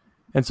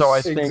 And so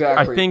I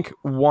think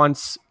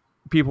once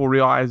people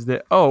realize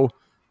that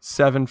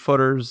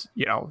 7-footers,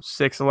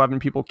 6'11"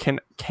 people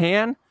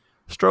can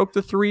stroke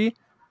the three.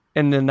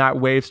 And then that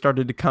wave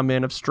started to come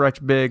in of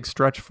stretch bigs,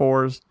 stretch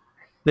fours.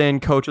 Then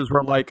coaches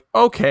were like,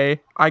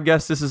 okay, I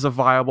guess this is a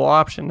viable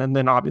option. And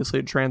then obviously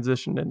it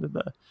transitioned into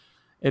the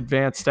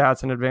advanced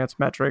stats and advanced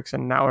metrics.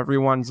 And now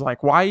everyone's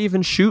like, why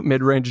even shoot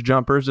mid-range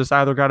jumpers? It's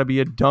either got to be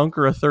a dunk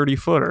or a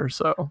 30-footer.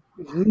 So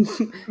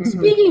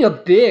Speaking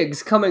of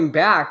bigs coming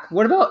back,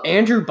 what about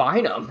Andrew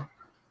Bynum?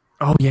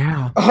 Oh,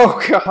 yeah.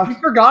 Oh, God. I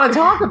forgot to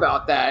talk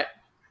about that.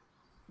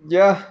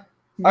 Yeah.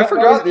 I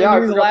forgot. Yeah, I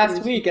was forgot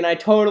last week, and I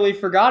totally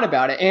forgot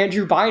about it.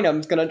 Andrew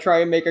Bynum's going to try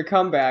and make a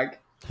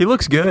comeback. He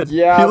looks good.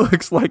 Yeah. He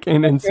looks like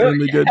in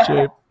insanely good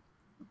shape.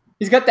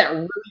 He's got that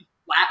really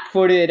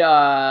flat-footed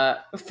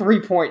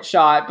three-point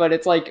shot, but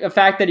it's like the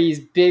fact that he's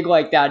big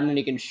like that and then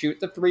he can shoot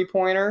the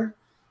three-pointer.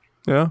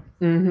 Yeah.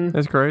 Mm-hmm.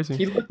 That's crazy.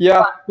 He looks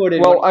Yeah.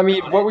 flat-footed. Well, I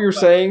mean, what we were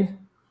saying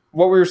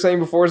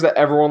before is that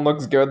everyone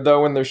looks good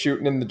though when they're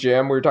shooting in the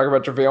gym. We were talking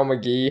about JaVale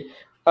McGee.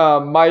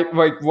 My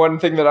one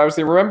thing that I was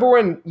saying, remember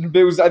when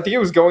I think it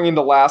was going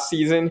into last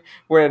season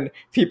when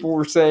people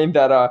were saying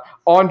that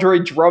Andre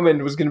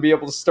Drummond was going to be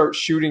able to start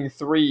shooting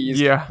threes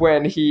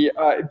when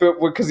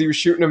because he was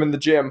shooting them in the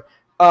gym.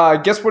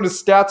 Guess what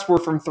his stats were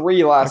from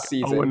three last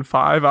season?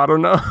 0-5, I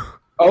don't know.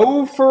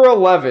 0 for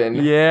 11.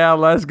 Yeah,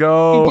 let's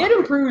go. He did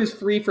improve his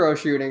free throw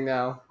shooting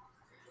though.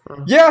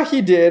 Yeah,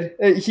 he did.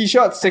 He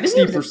shot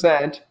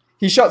 60%.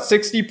 He shot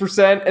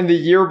 60%, and the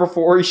year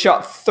before he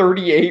shot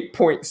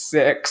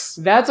 38.6.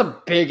 That's a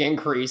big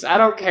increase. I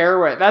don't care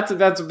what. That's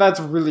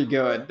really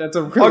good. That's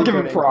a really I'll give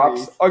good him props.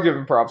 increase. I'll give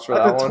him props for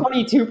that That's a one.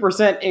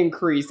 22%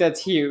 increase.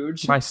 That's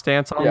huge. My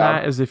stance on Yeah.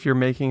 that is if you're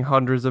making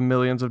hundreds of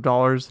millions of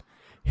dollars,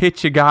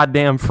 hit your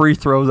goddamn free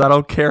throws. I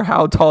don't care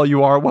how tall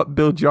you are, what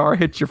build you are,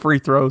 hit your free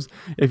throws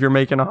if you're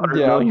making $100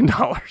 million.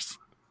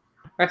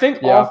 I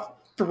think all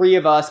three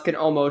of us can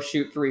almost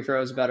shoot free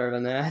throws better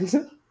than that.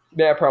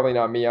 Yeah, probably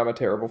not me. I'm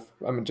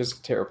just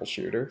a terrible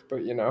shooter,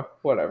 but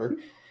whatever.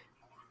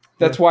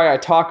 That's why I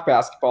talk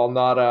basketball,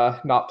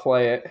 not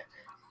play it.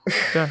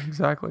 Yeah,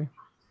 exactly.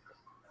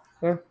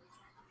 Yeah.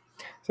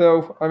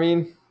 So, I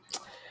mean,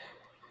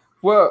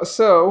 Wyatt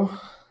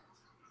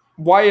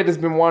has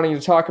been wanting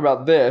to talk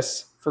about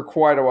this for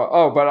quite a while.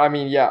 Oh, but I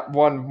mean, yeah,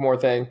 one more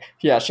thing.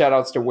 Yeah, shout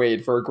outs to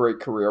Wade for a great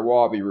career. We'll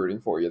all be rooting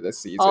for you this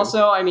season.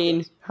 Also, I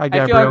mean, Hi, I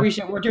feel Gabrielle.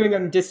 like we're doing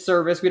him a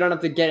disservice. We don't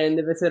have to get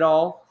into this at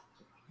all.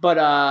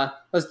 But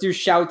let's do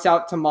shouts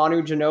out to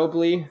Manu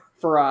Ginobili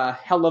for a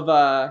hell of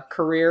a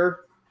career.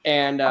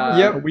 And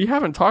Yep. We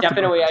haven't talked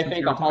definitely, about I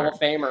think, a Hall of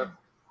Famer.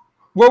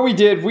 Well, we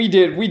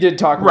did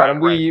talk about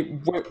him. Right.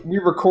 We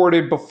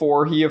recorded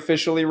before he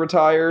officially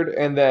retired,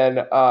 and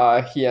then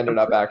he ended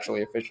up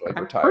actually officially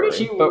I'm retiring.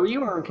 pretty sure But we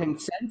were in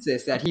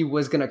consensus that he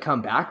was going to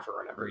come back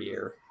for another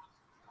year.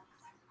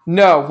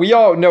 no, we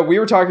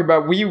were talking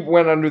about. We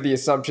went under the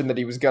assumption that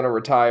he was going to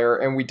retire,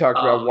 and we talked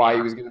about why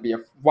he was going to be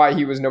why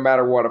he was no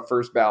matter what a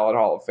first ballot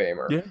Hall of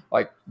Famer. Yeah.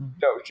 Like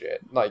no shit.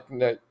 Like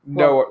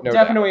no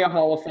Definitely a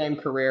Hall of Fame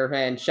career,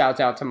 and shouts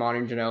out to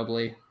Manu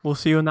Ginobili. We'll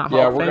see you in that Hall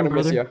Yeah, of we're Fame, gonna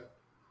miss brother.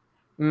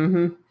 you.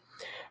 Mm-hmm.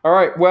 All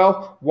right.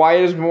 Well,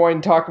 Wyatt has been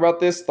wanting to talk about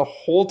this the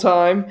whole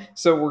time,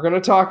 so we're going to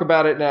talk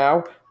about it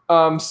now.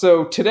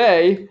 So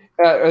today,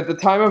 at the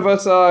time of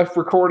us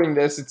recording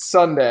this, it's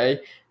Sunday.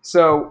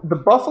 So the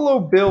Buffalo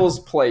Bills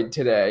played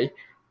today,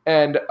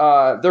 and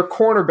their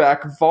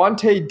cornerback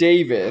Vontae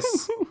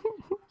Davis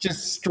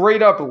just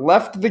straight up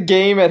left the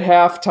game at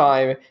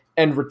halftime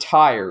and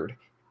retired.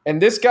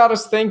 And this got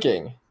us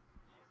thinking: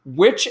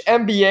 which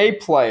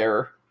NBA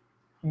player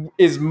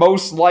is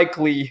most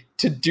likely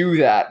to do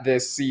that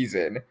this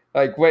season?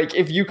 Like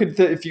if you could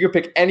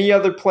pick any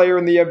other player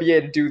in the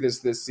NBA to do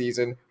this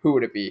season, who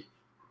would it be?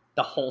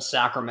 The whole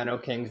Sacramento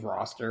Kings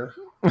roster.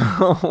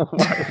 Oh,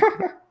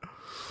 my.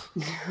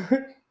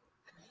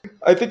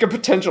 I think a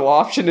potential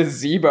option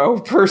is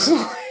Zebo,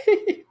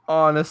 personally.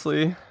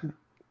 Honestly,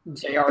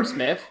 J.R.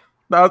 Smith.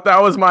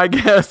 that was my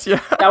guess.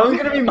 Yeah. That was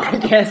going to be my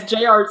guess.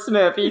 J.R.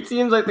 Smith. He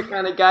seems like the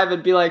kind of guy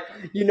that'd be like,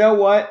 you know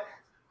what?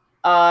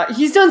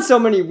 He's done so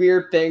many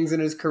weird things in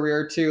his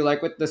career, too,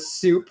 like with the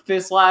soup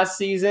this last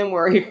season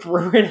where he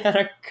threw it at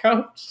a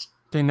coach.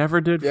 They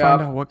never did Yeah.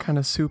 find out what kind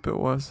of soup it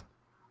was.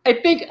 I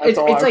think That's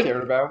all it's I like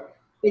cared about.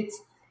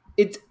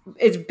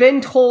 it's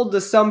been told to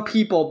some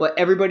people, but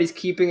everybody's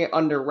keeping it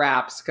under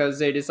wraps because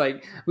they just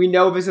like, we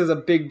know this is a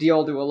big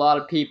deal to a lot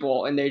of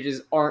people, and they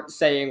just aren't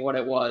saying what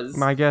it was.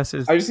 My guess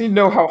is I just need to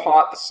know how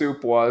hot the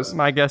soup was.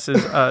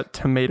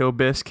 tomato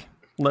bisque.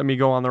 Let me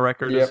go on the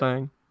record Yep. as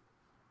saying.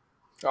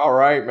 All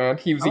right, man.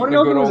 He was I eating wanna a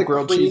know if good it was old a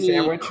grilled cheese creamy-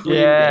 sandwich. cream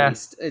Yeah.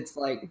 based. It's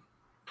like,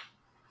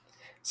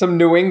 Some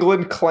New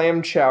England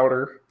clam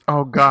chowder.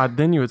 Oh God,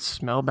 then you would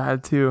smell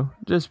bad too.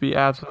 Just be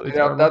absolutely Yeah,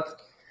 terrible.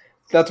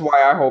 that's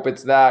why I hope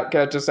it's that.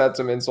 That just add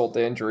some insult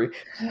to injury.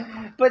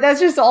 but that's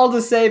just all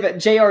to say that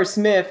J.R.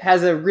 Smith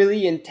has a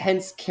really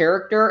intense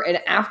character, and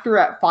after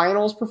that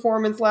finals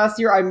performance last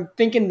year, I'm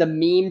thinking the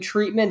meme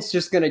treatment's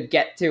just gonna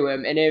get to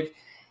him, and if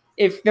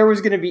if there was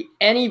going to be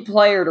any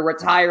player to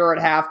retire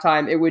at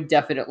halftime, it would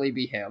definitely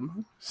be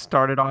him.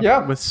 Started off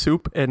Yeah. with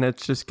soup, and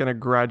it's just gonna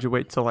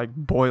graduate to like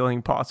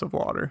boiling pots of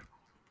water.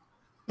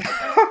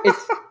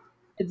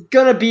 It's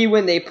gonna be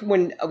when the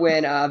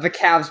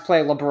Cavs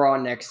play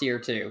LeBron next year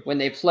too. When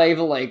they play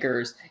the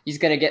Lakers, he's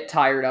gonna get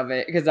tired of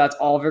it because that's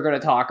all they're gonna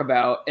talk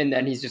about, and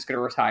then he's just gonna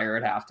retire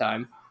at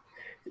halftime.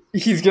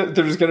 They're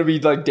just gonna be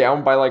like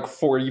down by like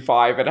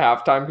 45 at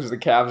halftime because the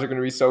Cavs are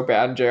gonna be so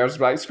bad, and JR's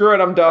like, screw it,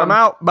 I'm done. I'm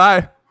out.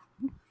 Bye.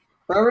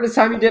 Remember the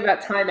time you did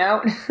that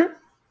timeout?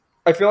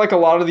 I feel like a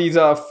lot of these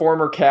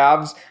former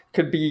Cavs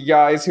could be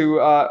guys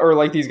who, or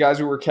like these guys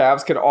who were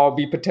Cavs, could all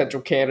be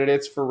potential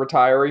candidates for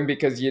retiring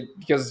because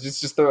it's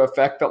just the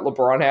effect that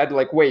LeBron had.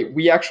 Like, wait,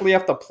 we actually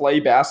have to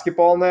play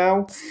basketball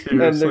now, and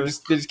they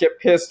just get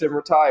pissed and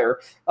retire.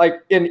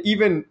 Like, and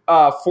even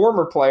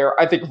former player,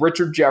 I think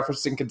Richard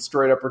Jefferson could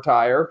straight up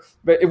retire.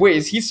 But wait,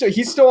 is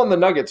he's still on the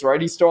Nuggets,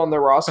 right? He's still on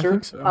their I roster.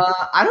 think so.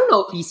 I don't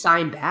know if he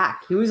signed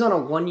back. He was on a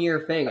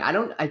 1-year thing.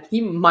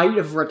 He might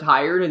have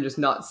retired and just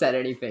not said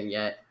anything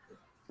yet.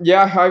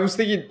 Yeah, I was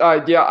thinking,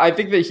 I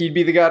think that he'd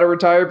be the guy to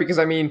retire because,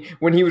 I mean,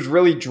 when he was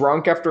really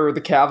drunk after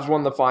the Cavs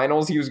won the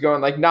finals, he was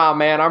going like, nah,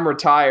 man, I'm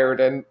retired,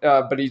 and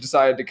but he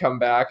decided to come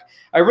back.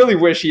 I really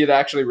wish he had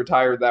actually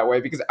retired that way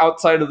because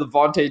outside of the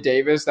Vontae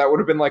Davis, that would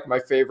have been like my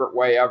favorite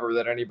way ever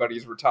that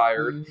anybody's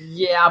retired.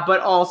 Yeah, but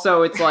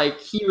also it's like,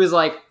 he was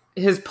like,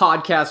 his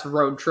podcast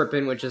Road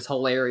Trippin', which is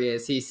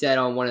hilarious, he said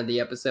on one of the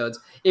episodes,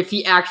 if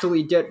he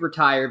actually did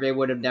retire, they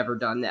would have never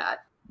done that.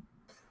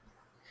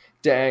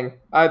 Dang,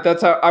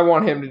 that's how I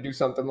want him to do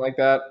something like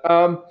that.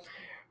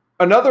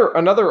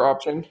 Another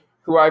option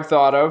who I've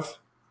thought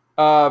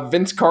of,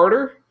 Vince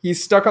Carter.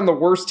 He's stuck on the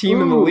worst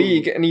team in the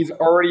league, and he's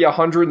already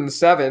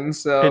 107.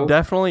 So It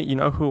definitely, you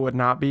know who would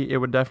not be? It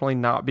would definitely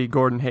not be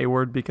Gordon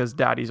Hayward because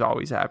Daddy's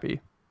always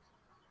happy.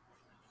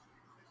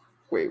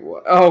 wait,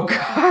 what? Oh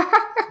God!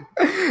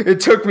 It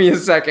took me a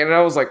second, and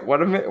I was like,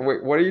 "What a minute!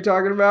 Wait, what are you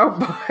talking about?"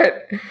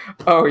 But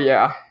oh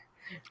yeah,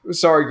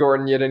 sorry,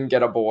 Gordon, you didn't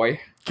get a boy.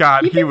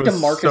 God, You he think was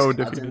DeMarcus so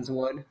Cousins defeated.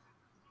 would?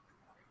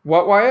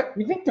 What, Wyatt?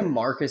 You think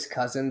DeMarcus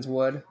Cousins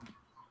would?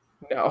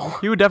 No,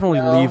 He would definitely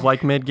No. leave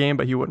like mid-game,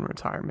 but he wouldn't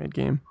retire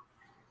mid-game.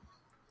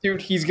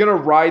 dude, he's gonna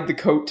ride the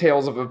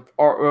coattails of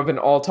an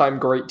all-time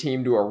great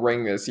team to a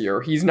ring this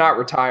year. He's not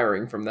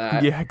retiring from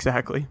that. Yeah,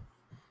 exactly.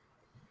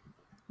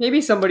 Maybe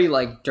somebody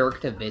like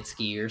Dirk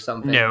Nowitzki or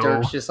something. No.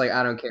 Dirk's just like,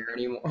 I don't care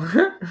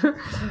anymore.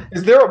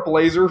 Is there a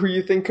Blazer who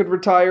you think could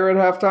retire at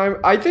halftime?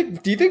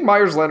 Do you think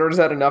Myers Leonard's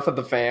had enough of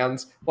the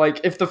fans?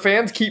 Like, if the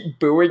fans keep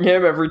booing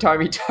him every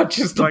time he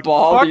touches the Like,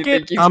 ball, fuck do you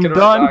think it, he's I'm gonna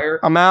done. retire?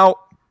 I'm out.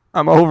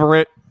 I'm over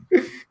it.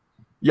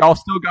 Y'all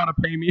still gotta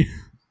pay me.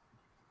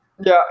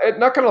 Yeah,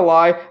 not gonna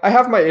lie, I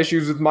have my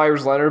issues with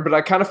Myers Leonard, but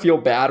I kind of feel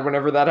bad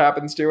whenever that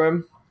happens to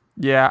him.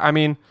 Yeah, I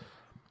mean,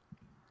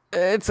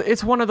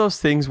 it's one of those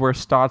things where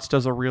Stotts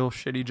does a real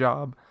shitty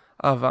job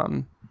of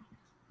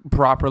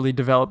properly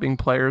developing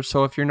players.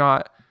 So if you're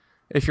not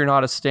a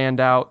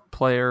standout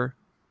player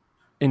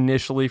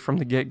initially from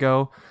the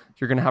get-go,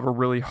 you're gonna have a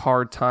really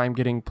hard time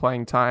getting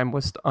playing time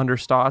under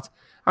Stotts.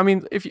 I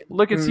mean, if you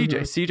look at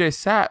CJ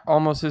sat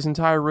almost his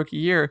entire rookie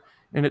year,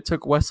 and it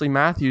took Wesley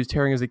Matthews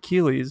tearing his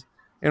Achilles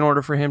in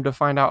order for him to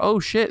find out, oh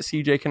shit,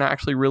 CJ can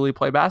actually really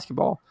play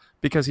basketball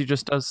because he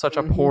just does such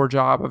a poor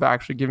job of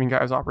actually giving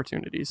guys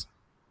opportunities.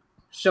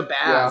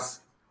 Shabazz.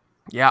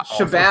 Yeah,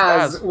 also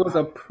Shabazz was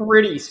a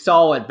pretty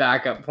solid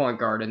backup point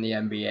guard in the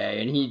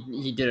NBA, and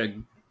he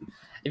did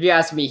if you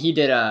ask me, he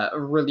did a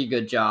really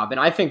good job. And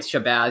I think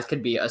Shabazz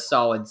could be a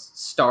solid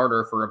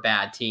starter for a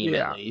bad team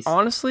at least.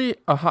 Honestly,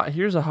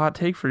 here's a hot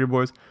take for you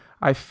boys.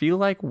 I feel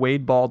like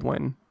Wade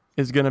Baldwin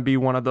is going to be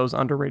one of those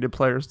underrated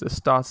players that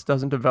Stotts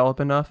doesn't develop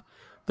enough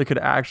that could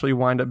actually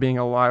wind up being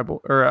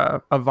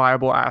a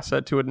viable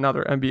asset to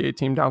another NBA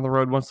team down the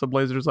road once the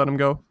Blazers let him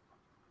go.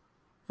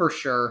 For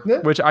sure. Yeah.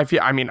 Which I feel,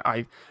 I mean,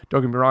 I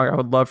don't get me wrong, I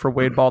would love for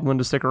Wade Baldwin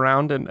to stick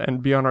around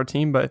and be on our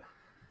team, but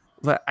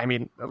I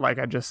mean, like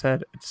I just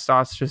said,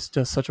 Stotts just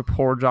does such a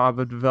poor job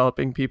of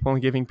developing people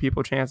and giving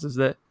people chances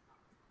that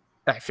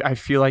I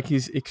feel like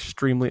he's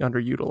extremely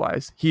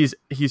underutilized. He's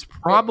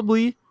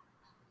probably,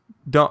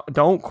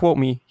 don't quote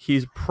me,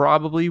 he's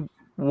probably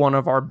one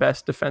of our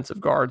best defensive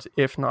guards,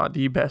 if not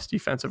the best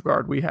defensive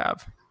guard we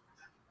have.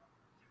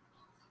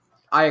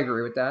 I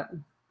agree with that.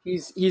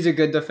 He's a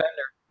good defender.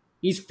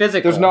 He's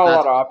physical. There's not a lot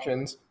of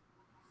options.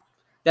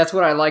 That's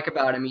what I like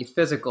about him. He's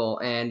physical,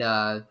 and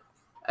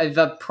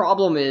the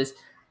problem is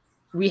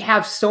we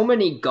have so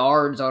many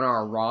guards on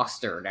our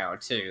roster now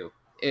too.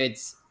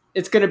 It's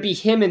going to be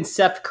him and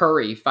Seth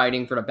Curry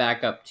fighting for the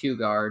backup 2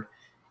 guard,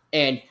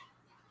 and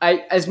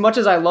as much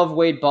as I love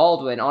Wade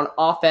Baldwin on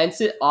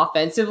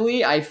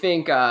offensively, I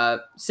think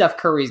Seth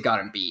Curry's got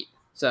him beat.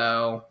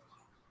 So,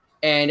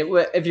 and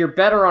if you're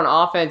better on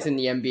offense in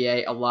the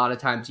NBA, a lot of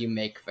times you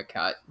make the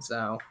cut.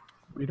 So.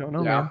 We don't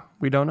know, Yeah. man.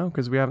 We don't know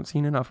because we haven't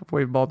seen enough of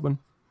Wade Baldwin.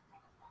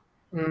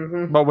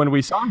 Mm-hmm. But when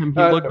we saw him, he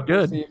looked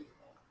good.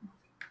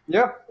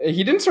 Yeah,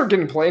 he didn't start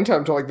getting playing time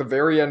until like the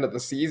very end of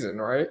the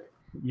season, right?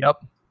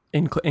 Yep.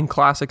 In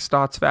classic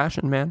Stotts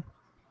fashion, man.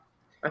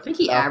 I think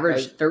he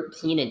averaged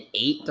 13 and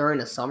 8 during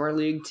the summer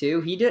league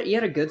too. He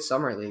had a good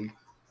summer league.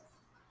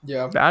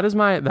 Yeah. That's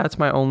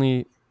my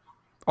only.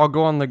 I'll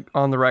go on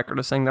the record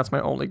as saying that's my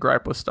only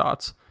gripe with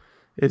Stotts,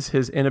 is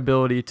his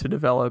inability to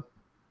develop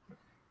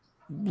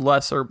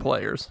lesser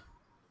players.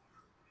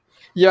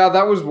 Yeah,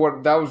 that was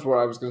what I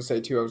was going to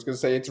say too. I was going to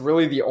say it's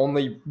really the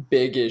only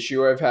big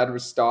issue I've had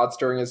with Stotts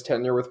during his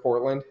tenure with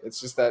Portland. It's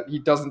just that he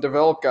doesn't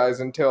develop guys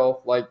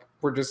until like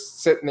we're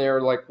just sitting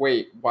there like,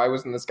 wait, why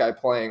wasn't this guy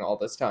playing all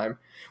this time?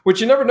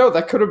 Which you never know.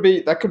 That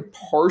could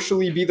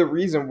partially be the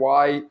reason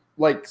why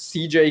like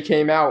CJ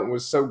came out and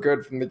was so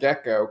good from the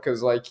get-go,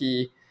 because like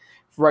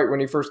right when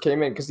he first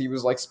came in, because he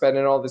was like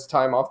spending all this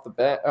time off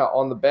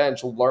on the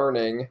bench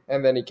learning,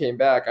 and then he came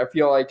back. I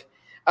feel like,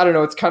 I don't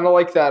know, it's kind of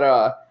like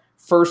that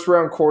first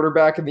round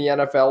quarterback in the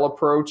NFL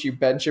approach. You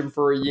bench him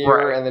for a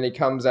year, Right. and then he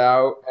comes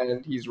out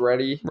and he's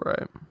ready.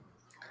 Right.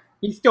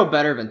 He's still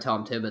better than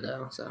Tom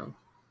Thibodeau. So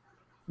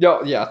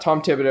Yeah,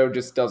 Tom Thibodeau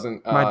just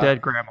doesn't. My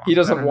dead grandma. He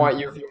doesn't want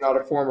you if you're not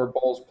a former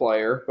Bulls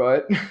player,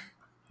 but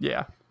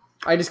Yeah.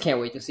 I just can't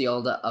wait to see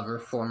all the other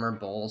former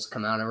Bulls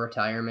come out of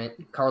retirement.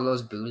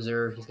 Carlos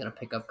Boozer, he's gonna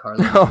pick up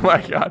Carlos. Oh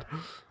my God.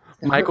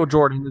 Michael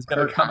Jordan is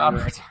going to come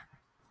out.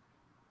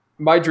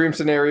 my dream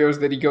scenario is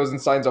that he goes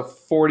and signs a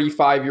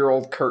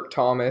 45-year-old Kurt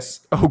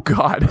Thomas. Oh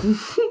God.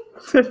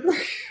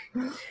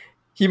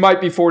 He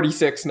might be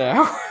 46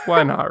 now.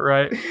 Why not,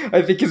 right?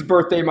 I think his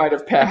birthday might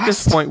have passed. At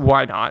this point,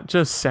 why not?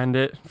 Just send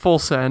it. Full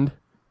send.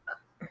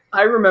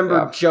 I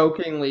remember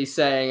jokingly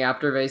saying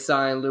after they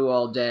signed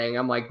Luol Deng,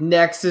 I'm like,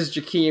 next is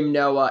Jakeem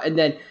Noah. And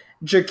then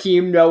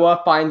Jakeem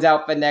Noah finds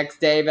out the next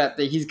day that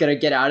he's going to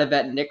get out of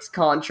that Knicks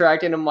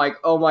contract. And I'm like,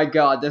 oh my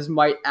God, this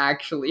might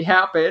actually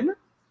happen.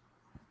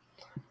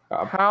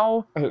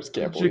 How I just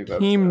can't believe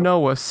that. Jakeem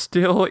Noah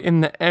still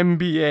in the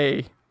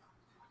NBA?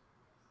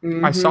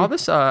 Mm-hmm. I saw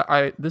this.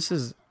 This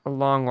is a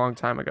long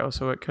time ago,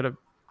 so it could have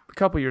a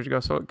couple years ago,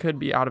 so it could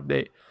be out of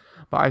date.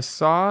 But I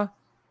saw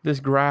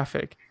this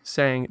graphic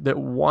saying that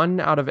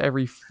 1 out of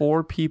every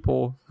 4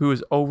 people who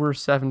is over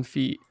 7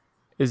 feet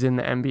is in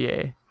the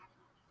NBA.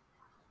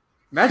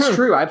 That's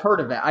true. I've heard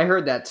of that. I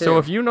heard that too. So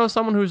if you know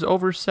someone who's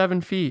over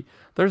 7 feet,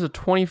 there's a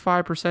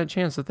 25%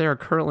 chance that they are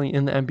currently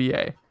in the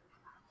NBA.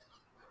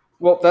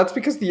 Well, that's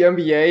because the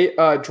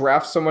NBA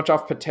drafts so much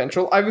off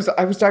potential. I was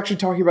actually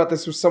talking about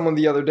this with someone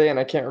the other day, and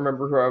I can't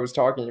remember who I was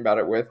talking about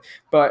it with.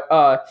 But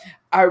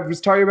I was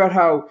talking about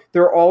how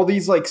there are all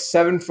these like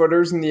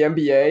 7-footers in the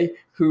NBA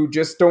who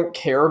just don't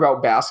care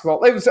about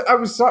basketball. I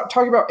was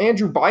talking about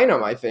Andrew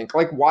Bynum, I think,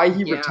 like why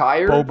he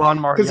retired.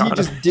 Boban Because he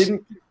just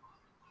didn't.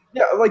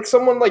 Yeah, like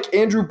someone like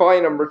Andrew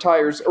Bynum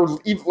retires, or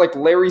even like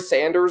Larry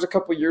Sanders a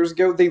couple years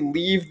ago, they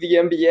leave the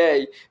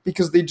NBA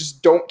because they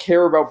just don't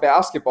care about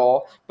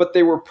basketball, but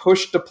they were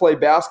pushed to play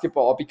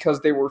basketball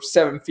because they were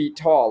 7 feet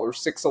tall or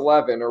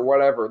 6'11" or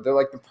whatever. They're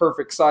like the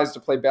perfect size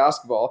to play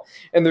basketball,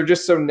 and they're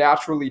just so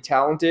naturally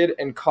talented,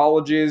 and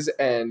colleges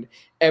and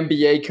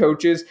NBA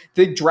coaches,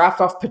 they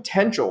draft off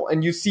potential,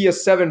 and you see a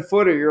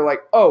 7-footer, you're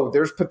like, oh,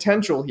 there's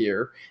potential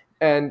here.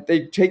 And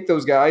they take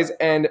those guys,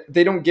 and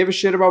they don't give a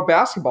shit about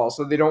basketball,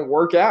 so they don't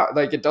work out.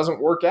 Like, it doesn't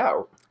work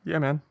out. Yeah,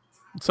 man.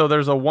 So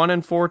there's a 1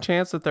 in 4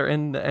 chance that they're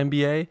in the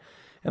NBA,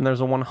 and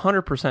there's a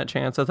 100%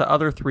 chance that the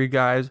other 3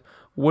 guys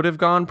would have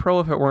gone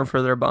pro if it weren't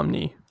for their bum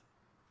knee.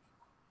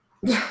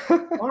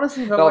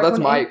 Honestly, though, No, like that's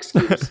my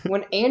excuse.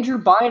 when Andrew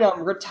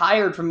Bynum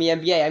retired from the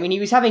NBA, I mean, he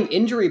was having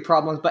injury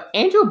problems, but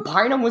Andrew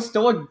Bynum was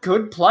still a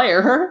good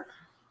player.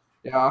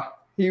 Yeah,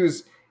 he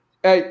was.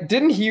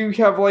 Didn't he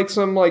have like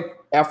some like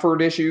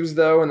effort issues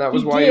though, and that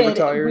was why he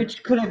retired?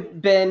 Which could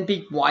have been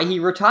why he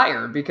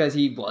retired, because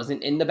he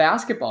wasn't in the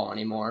basketball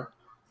anymore.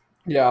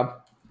 Yeah,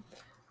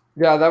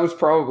 that was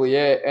probably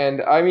it.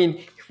 And I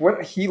mean,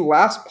 when he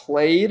last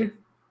played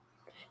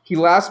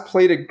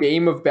a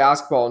game of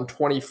basketball in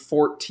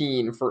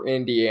 2014 for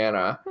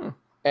Indiana,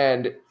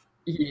 and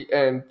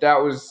that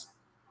was.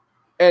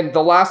 And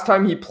the last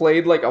time he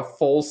played like a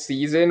full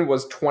season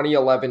was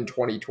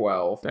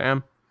 2011-2012.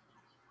 Damn.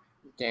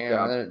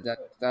 Yeah.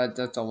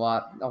 That's a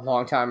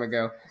long time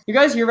ago. You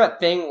guys hear that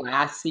thing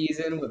last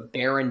season with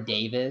Baron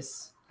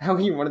Davis? How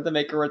he wanted to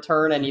make a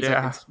return, and he's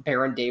like, it's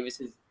Baron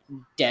Davis's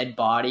dead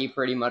body,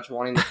 pretty much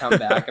wanting to come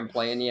back and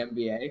play in the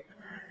NBA.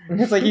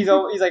 It's like he's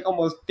like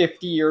almost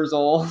 50 years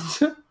old.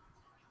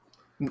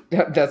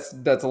 That's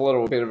a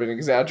little bit of an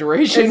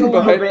exaggeration, It's a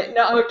but little bit.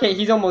 No, okay,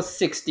 he's almost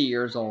 60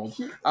 years old.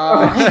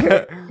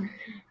 I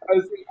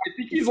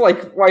think he's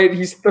like,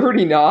 he's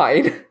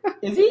 39.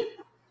 Is he?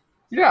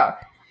 Yeah.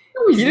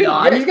 No, he's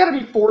not. Yeah. He's got to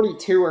be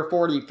 42 or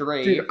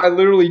 43. Dude, I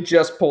literally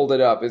just pulled it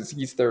up.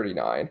 He's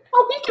 39.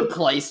 Oh, he can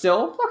play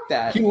still. Fuck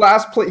that. He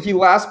last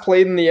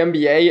played in the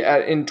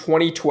NBA in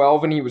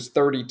 2012, and he was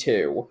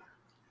 32.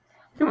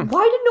 Why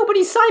did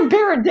nobody sign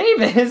Baron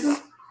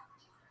Davis?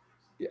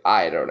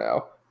 I don't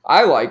know.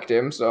 I liked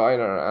him, so I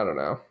don't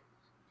know.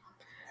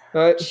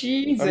 But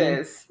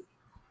Jesus.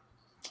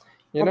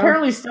 you know,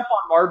 Apparently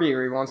Stephon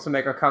Marbury wants to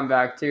make a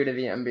comeback too to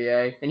the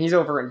NBA, and he's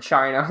over in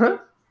China.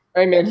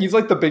 hey man, he's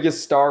like the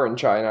biggest star in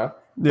China.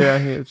 Yeah,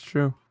 it's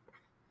true.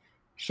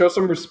 Show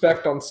some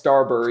respect on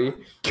Starbury.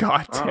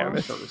 God Oh, damn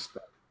it. show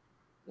respect.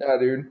 Yeah,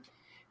 dude.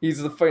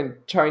 He's the fucking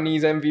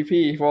Chinese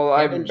MVP. Well,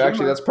 Kevin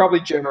actually, Jimmer. that's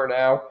probably Jimmer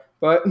now.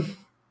 But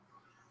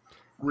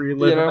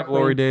Reliving You know, the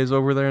glory days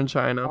over there in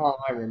China. Oh,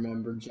 I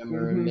remember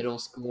Jimmer in Mhm. middle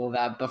school.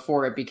 That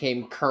before it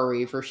became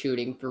Curry for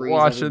shooting threes,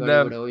 Watching everybody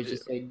them- would always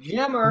just say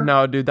Jimmer.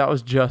 No, dude, that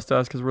was just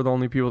us because we're the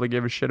only people that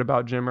give a shit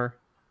about Jimmer.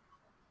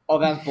 Oh,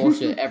 that's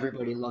bullshit.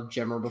 Everybody loved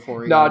Jimmer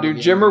before he nah, got dude,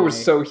 into the Jimmer was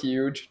NBA. so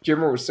huge.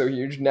 Jimmer was so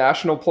huge.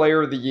 National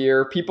Player of the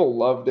Year. People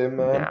loved him,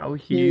 man. Now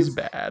he's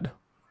bad.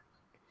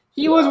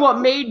 He was what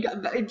made.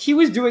 He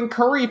was doing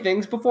Curry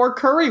things before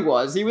Curry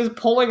was. He was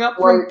pulling up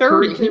from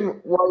 30.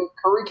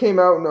 Curry came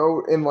out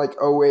in like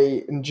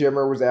 08, and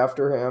Jimmer was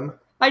after him.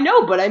 I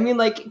know, but I mean,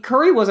 like,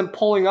 Curry wasn't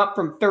pulling up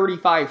from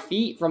 35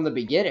 feet from the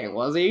beginning,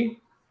 was he?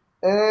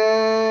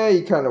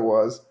 He kind of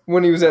was.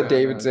 When he was at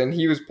Davidson,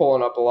 he was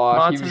pulling up a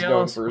lot. He was known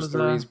Monte for his was,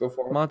 threes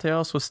before. Monte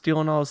Ellis was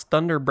stealing all his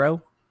thunder,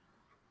 bro.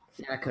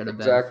 Yeah, could have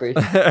been. Exactly.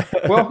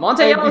 well,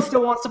 Monte Ellis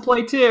still wants to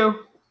play too.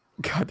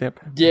 goddamn.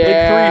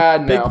 Yeah,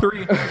 Big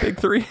three. Big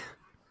three.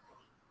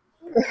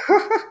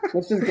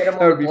 Let's just get him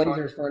That on would the be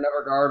Blazers for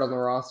another guard on the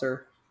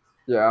roster.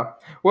 Yeah.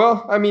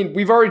 Well, I mean,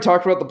 we've already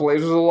talked about the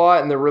Blazers a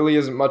lot, and there really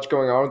isn't much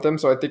going on with them,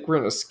 so I think we're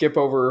going to skip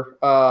over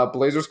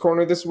Blazers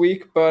Corner this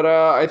week, but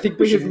I think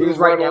we should Biggest news move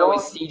right right now along.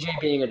 is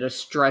CJ being a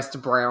distressed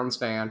Browns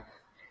fan.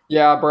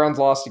 Yeah, Browns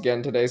lost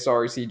again today.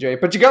 Sorry, CJ.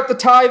 But you got the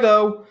tie,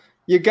 though.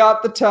 You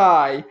got the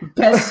tie.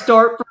 Best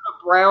start for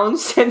the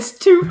Browns since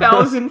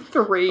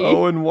 2003.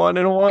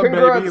 0-1-1,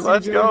 Congrats, baby.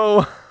 Let's CJ.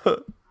 go.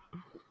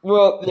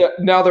 Well, yeah,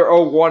 now they're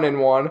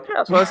 0-1-1.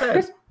 That's what I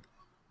said.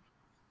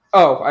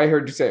 Oh, I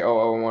heard you say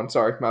 0-1.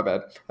 Sorry, my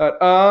bad.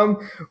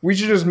 We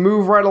should just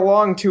move right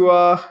along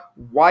to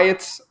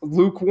Wyatt's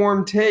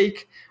lukewarm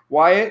take.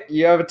 Wyatt,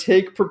 you have a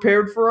take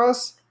prepared for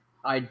us?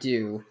 I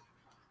do.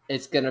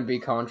 It's gonna be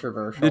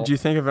controversial. Did you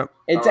think of it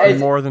It's-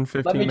 more than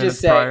 15 let me minutes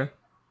just say, prior?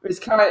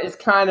 It's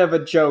kind of a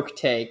joke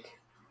take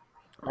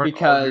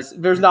because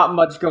there's not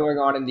much going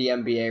on in the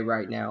NBA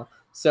right now.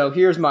 So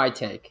here's my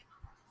take.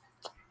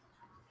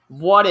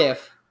 What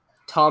if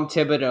Tom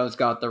Thibodeau's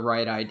got the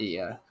right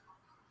idea?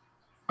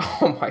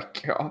 Oh my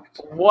god.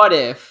 What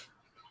if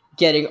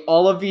getting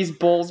all of these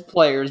Bulls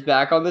players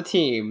back on the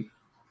team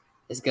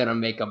is gonna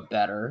make them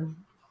better?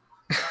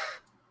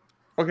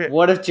 Okay.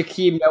 What if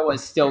Jakeem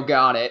Noah's still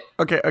got it?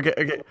 Okay.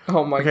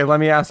 Oh my Okay, let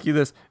me ask you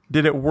this.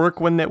 Did it work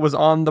when it was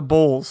on the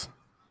Bulls?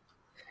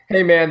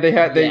 Hey man,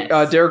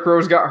 Yes. Derrick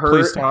Rose got hurt.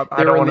 Please stop. I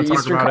They don't were in wanna the talk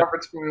Eastern about it.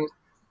 Conference Finals.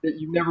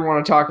 You never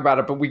want to talk about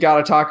it, but we got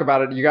to talk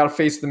about it. You got to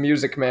face the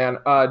music, man.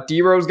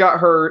 D Rose got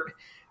hurt.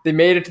 They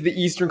made it to the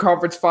Eastern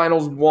Conference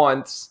Finals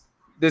once.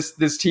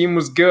 This team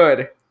was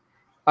good.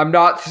 I'm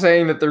not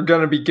saying that they're going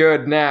to be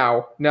good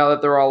now that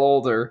they're all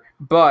older,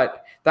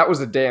 but that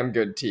was a damn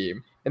good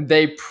team. And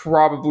they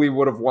probably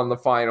would have won the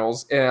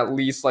finals in at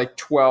least like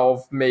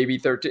 12, maybe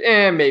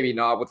 13, maybe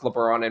not with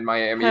LeBron in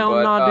Miami. Hell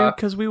but no, dude,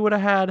 because we would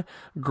have had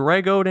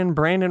Greg Oden,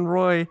 Brandon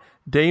Roy,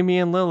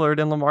 Damian Lillard,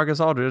 and LaMarcus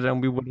Aldridge,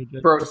 and we would have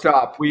just... bro,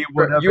 stop. We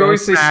would have You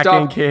always say smacking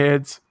stop.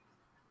 kids.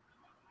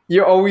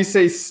 You always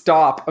say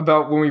stop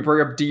about when we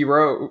bring up D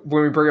Rose.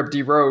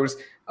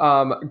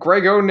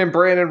 Greg Oden and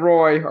Brandon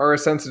Roy are a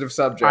sensitive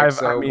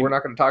subject, we're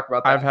not going to talk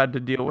about that. I've had to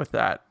deal with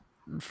that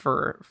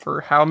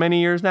for how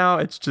many years now?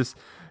 It's just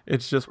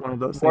one of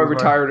those Roy things. where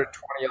retired in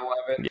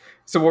 2011.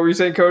 So what were you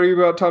saying, Cody,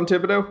 about Tom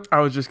Thibodeau? I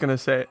was just gonna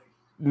say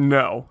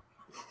no.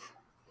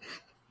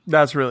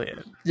 That's really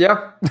it.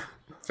 Yeah,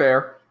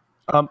 fair.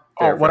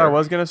 Fair, What I fair.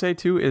 was gonna say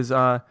too is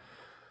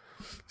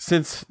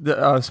since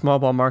the small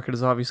ball market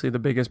is obviously the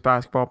biggest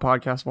basketball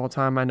podcast of all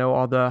time, I know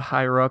all the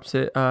higher ups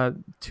at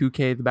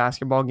 2K, the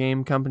basketball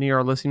game company,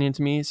 are listening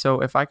to me.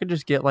 So if I could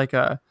just get like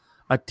a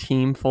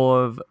team full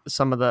of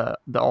some of the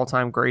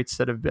all-time greats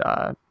that have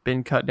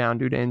been cut down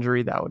due to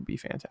injury, that would be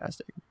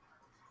fantastic.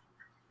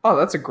 Oh,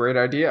 that's a great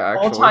idea,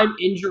 actually. All-time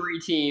injury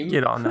team.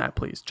 Get on that,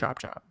 please. Chop.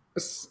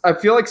 I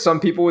feel like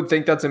some people would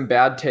think that's in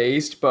bad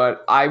taste,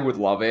 but I would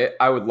love it.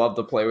 I would love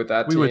to play with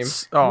that We team. would.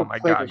 Oh my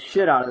Play the god.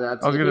 shit out of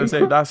that team. I was gonna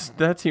say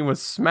that team would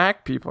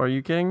smack people. Are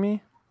you kidding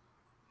me?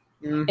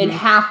 And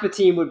half the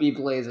team would be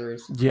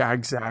Blazers. Yeah,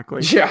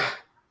 exactly. Yeah,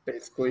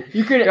 basically.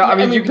 You could. Yeah, I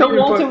mean, you could Bill even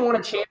Walton won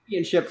a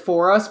championship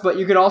for us, but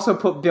you could also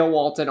put Bill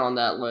Walton on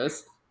that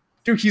list.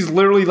 Dude, he's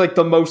literally like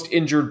the most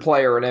injured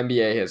player in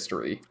NBA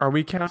history. Are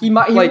we He counting?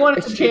 won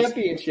a he's-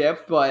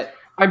 championship, but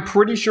I'm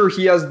pretty sure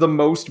he has the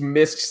most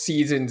missed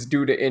seasons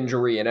due to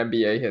injury in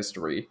NBA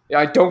history.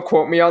 I don't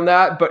quote me on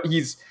that, but he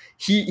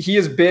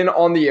has been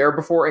on the air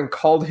before and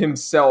called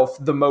himself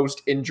the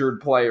most injured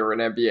player in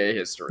NBA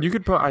history. You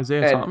could put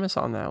Isaiah And- Thomas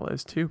on that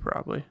list too,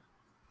 probably.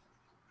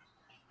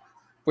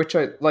 Which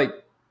I like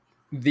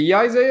the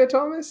Isaiah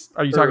Thomas?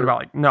 Are you talking Or, about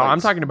like? No, like,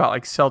 I'm talking about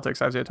like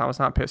Celtics Isaiah Thomas,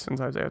 not Pistons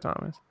Isaiah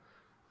Thomas.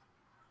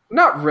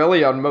 Not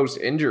really on most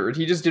injured.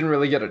 He just didn't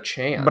really get a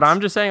chance. But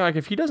I'm just saying, like,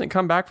 if he doesn't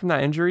come back from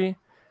that injury,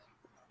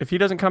 if he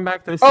doesn't come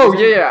back this Oh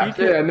season, yeah. he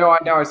could- No,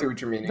 now I see what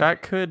you're meaning.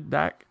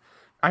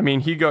 I mean,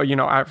 he go.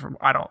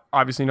 I don't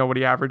obviously know what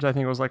he averaged. I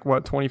think it was like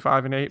what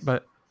 25 and 8,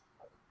 but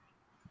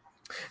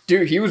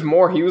Dude, he was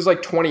more. He was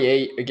like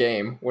 28 a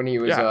game when he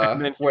was Yeah,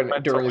 and then he went to,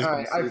 during his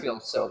I season. feel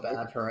so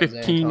bad for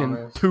Isaiah 15 Thomas.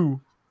 and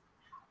 2.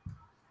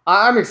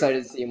 I'm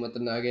excited to see him with the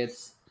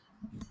Nuggets.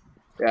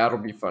 Yeah, it'll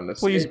be fun to see.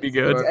 Please be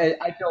good. But-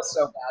 I feel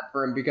so bad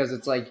for him because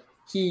it's like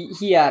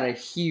he had a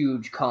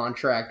huge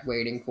contract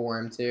waiting for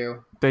him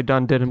too. They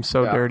did him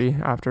so Yeah. dirty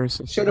after his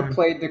Should have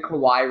played the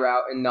Kawhi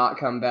route and not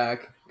come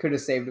back. Could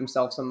have saved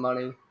himself some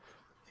money.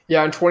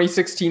 Yeah, in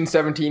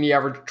 2016-17, he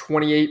averaged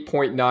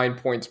 28.9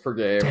 points per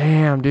game.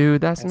 Damn, dude,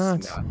 that's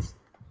nuts.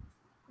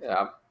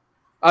 Yeah.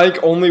 I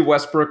think only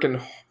Westbrook and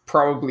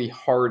probably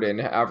Harden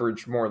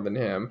averaged more than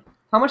him.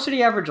 How much did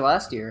he average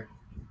last year?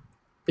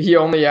 He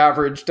only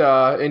averaged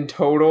in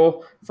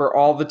total for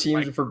all the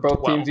teams, Like for both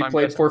 12, teams he I'm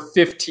played guessing. for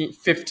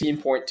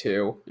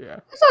 15.2. Yeah,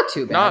 It's not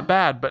too bad. not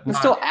bad, but It's not,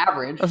 still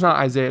average. that's not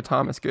Isaiah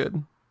Thomas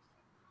good.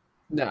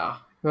 No.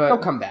 But He'll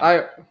come back.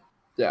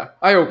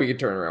 I hope he can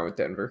turn around with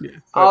Denver. Yeah.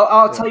 But,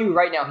 I'll yeah. tell you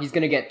right now, he's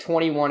going to get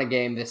 21 a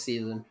game this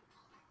season.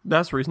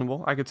 That's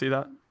reasonable. I could see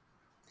that.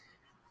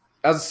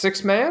 As a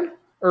sixth man?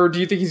 Or do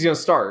you think he's going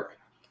to start?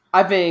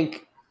 I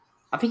think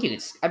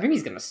he's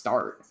going to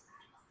start.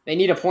 They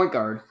need a point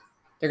guard.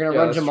 They're going to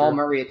Yeah, run that's Jamal true.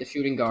 Murray at the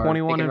shooting guard.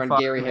 21 they can and run 5,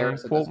 Gary man.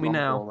 Harris at Quote the me small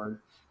now. forward.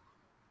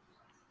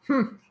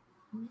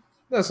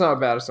 That's not a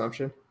bad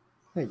assumption.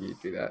 I think you'd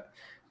do that.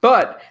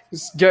 But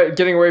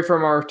getting away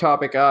from our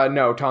topic,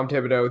 no, Tom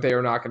Thibodeau, they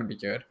are not going to be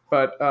good.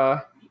 But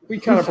we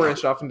kind of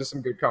branched off into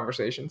some good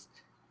conversations.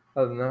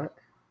 Other than that,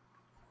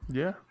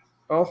 Yeah.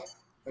 oh,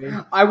 I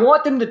mean, I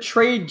want them to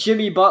trade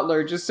Jimmy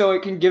Butler just so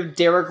it can give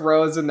Derrick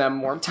Rose and them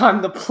more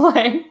time to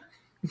play.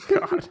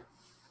 God.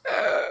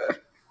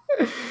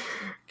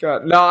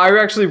 God, no, I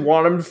actually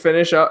want him to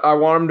finish up. I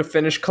want him to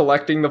finish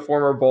collecting the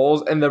former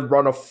Bulls and then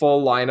run a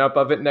full lineup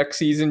of it next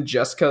season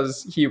just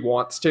because he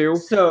wants to.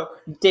 So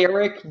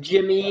Derrick,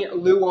 Jimmy,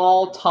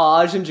 Luol,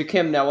 Taj, and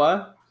Jakim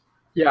Noah.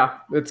 Yeah,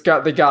 they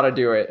got to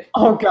do it.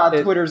 Oh God,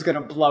 Twitter's gonna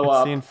blow It's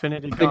up. the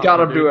Infinity They Gauntlet. got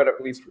to dude. do it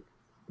at least.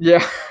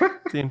 Yeah.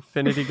 The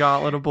Infinity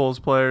Gauntlet of Bulls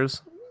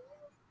players.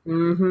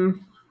 Mm-hmm.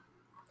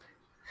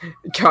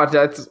 God,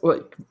 that's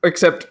like,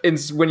 except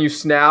when you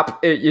snap,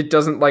 it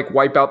doesn't like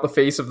wipe out the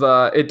face of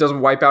it doesn't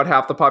wipe out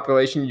half the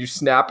population. You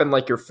snap and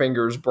like your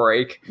fingers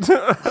break.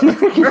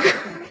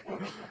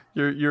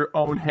 Your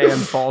own hand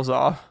falls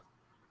off.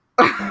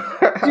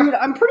 Dude,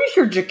 I'm pretty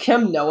sure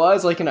Jakim Noah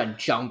is like in a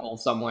jungle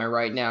somewhere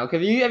right now.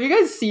 Have you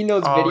guys seen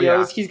those Oh, videos?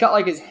 yeah. He's got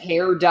like his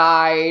hair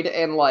dyed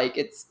and like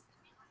it's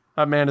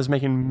That man is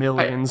making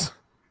millions.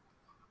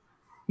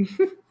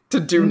 To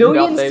do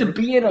millions nothing. to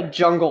be in a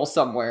jungle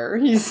somewhere.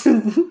 He's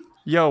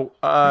Yo,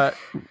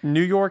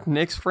 New York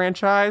Knicks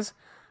franchise,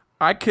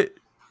 I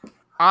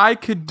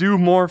could do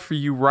more for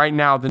you right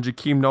now than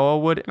Jakeem Noah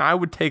would, and I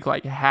would take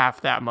like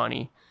half that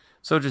money.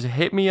 So just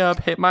hit me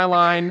up, hit my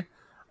line.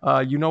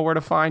 You know where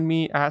to find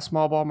me at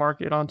Small Ball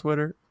Market on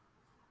Twitter.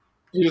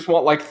 You just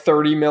want like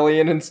 30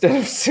 million instead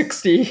of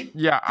 60.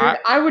 Yeah, Dude,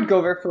 I would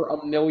go there for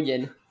 $1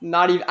 million.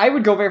 Not even. I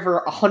would go there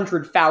for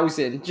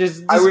 100,000.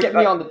 Just I would- get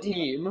me on the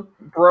team.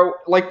 Bro,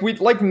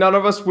 none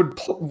of us would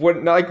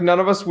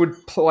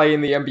play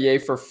in the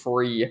NBA for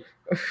free.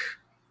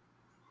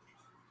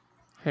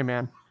 hey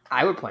man,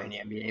 I would play in the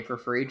NBA for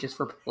free just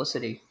for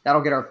publicity.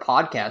 That'll get our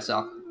podcast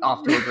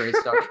off to a great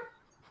start.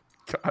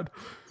 God,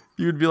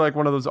 you would be like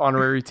one of those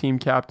honorary team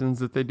captains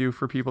that they do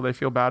for people they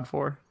feel bad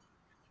for.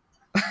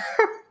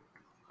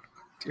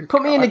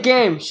 Put me in the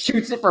game.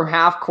 Shoots it from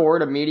half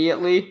court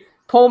immediately.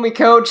 Pull me,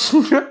 coach.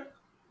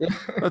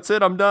 That's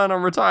it. I'm done.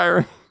 I'm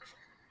retiring.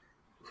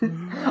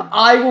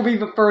 I will be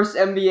the first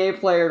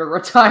NBA player to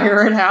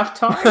retire at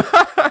halftime.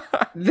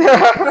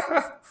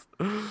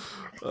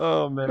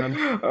 Oh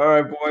man. All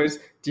right, boys.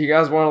 Do you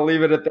guys want to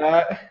leave it at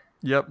that?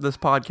 Yep, this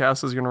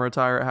podcast is gonna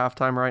retire at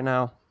halftime right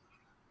now.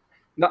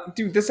 No,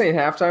 dude, this ain't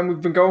halftime.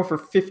 We've been going for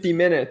 50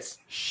 minutes.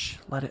 Shh,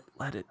 let it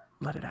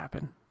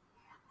happen.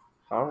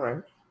 All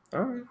right.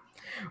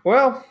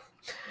 Well,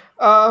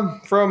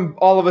 from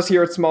all of us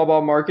here at Small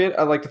Ball Market,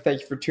 I'd like to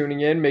thank you for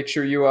tuning in. Make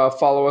sure you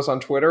follow us on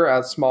Twitter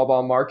at Small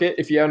Ball Market.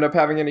 If you end up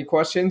having any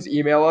questions,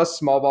 email us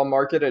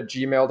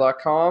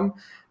smallballmarket@gmail.com.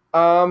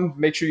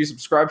 Make sure you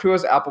subscribe to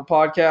us, Apple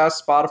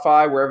Podcasts,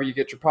 Spotify, wherever you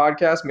get your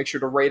podcasts. Make sure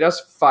to rate us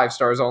 5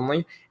 stars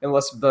only,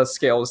 unless the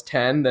scale is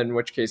 10, then in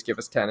which case give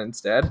us 10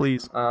 instead.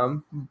 Please.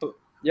 But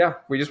yeah,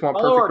 we just want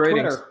Follow perfect our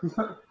ratings.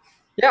 Twitter.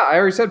 Yeah, I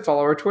already said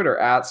follow our Twitter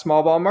at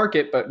Small Ball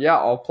Market, but yeah,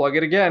 I'll plug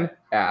it again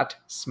at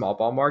Small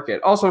Ball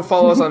Market. Also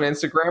follow us on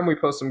Instagram. We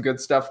post some good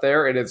stuff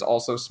there. It is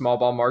also Small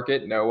Ball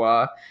Market.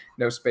 No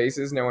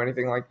spaces, no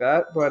anything like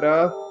that. But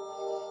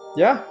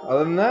yeah,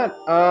 other than that,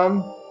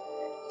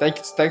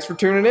 thanks for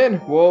tuning in.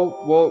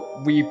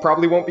 We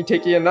probably won't be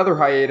taking another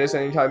hiatus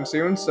anytime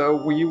soon,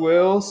 so we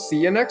will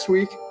see you next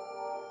week.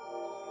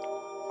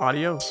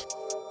 Adios.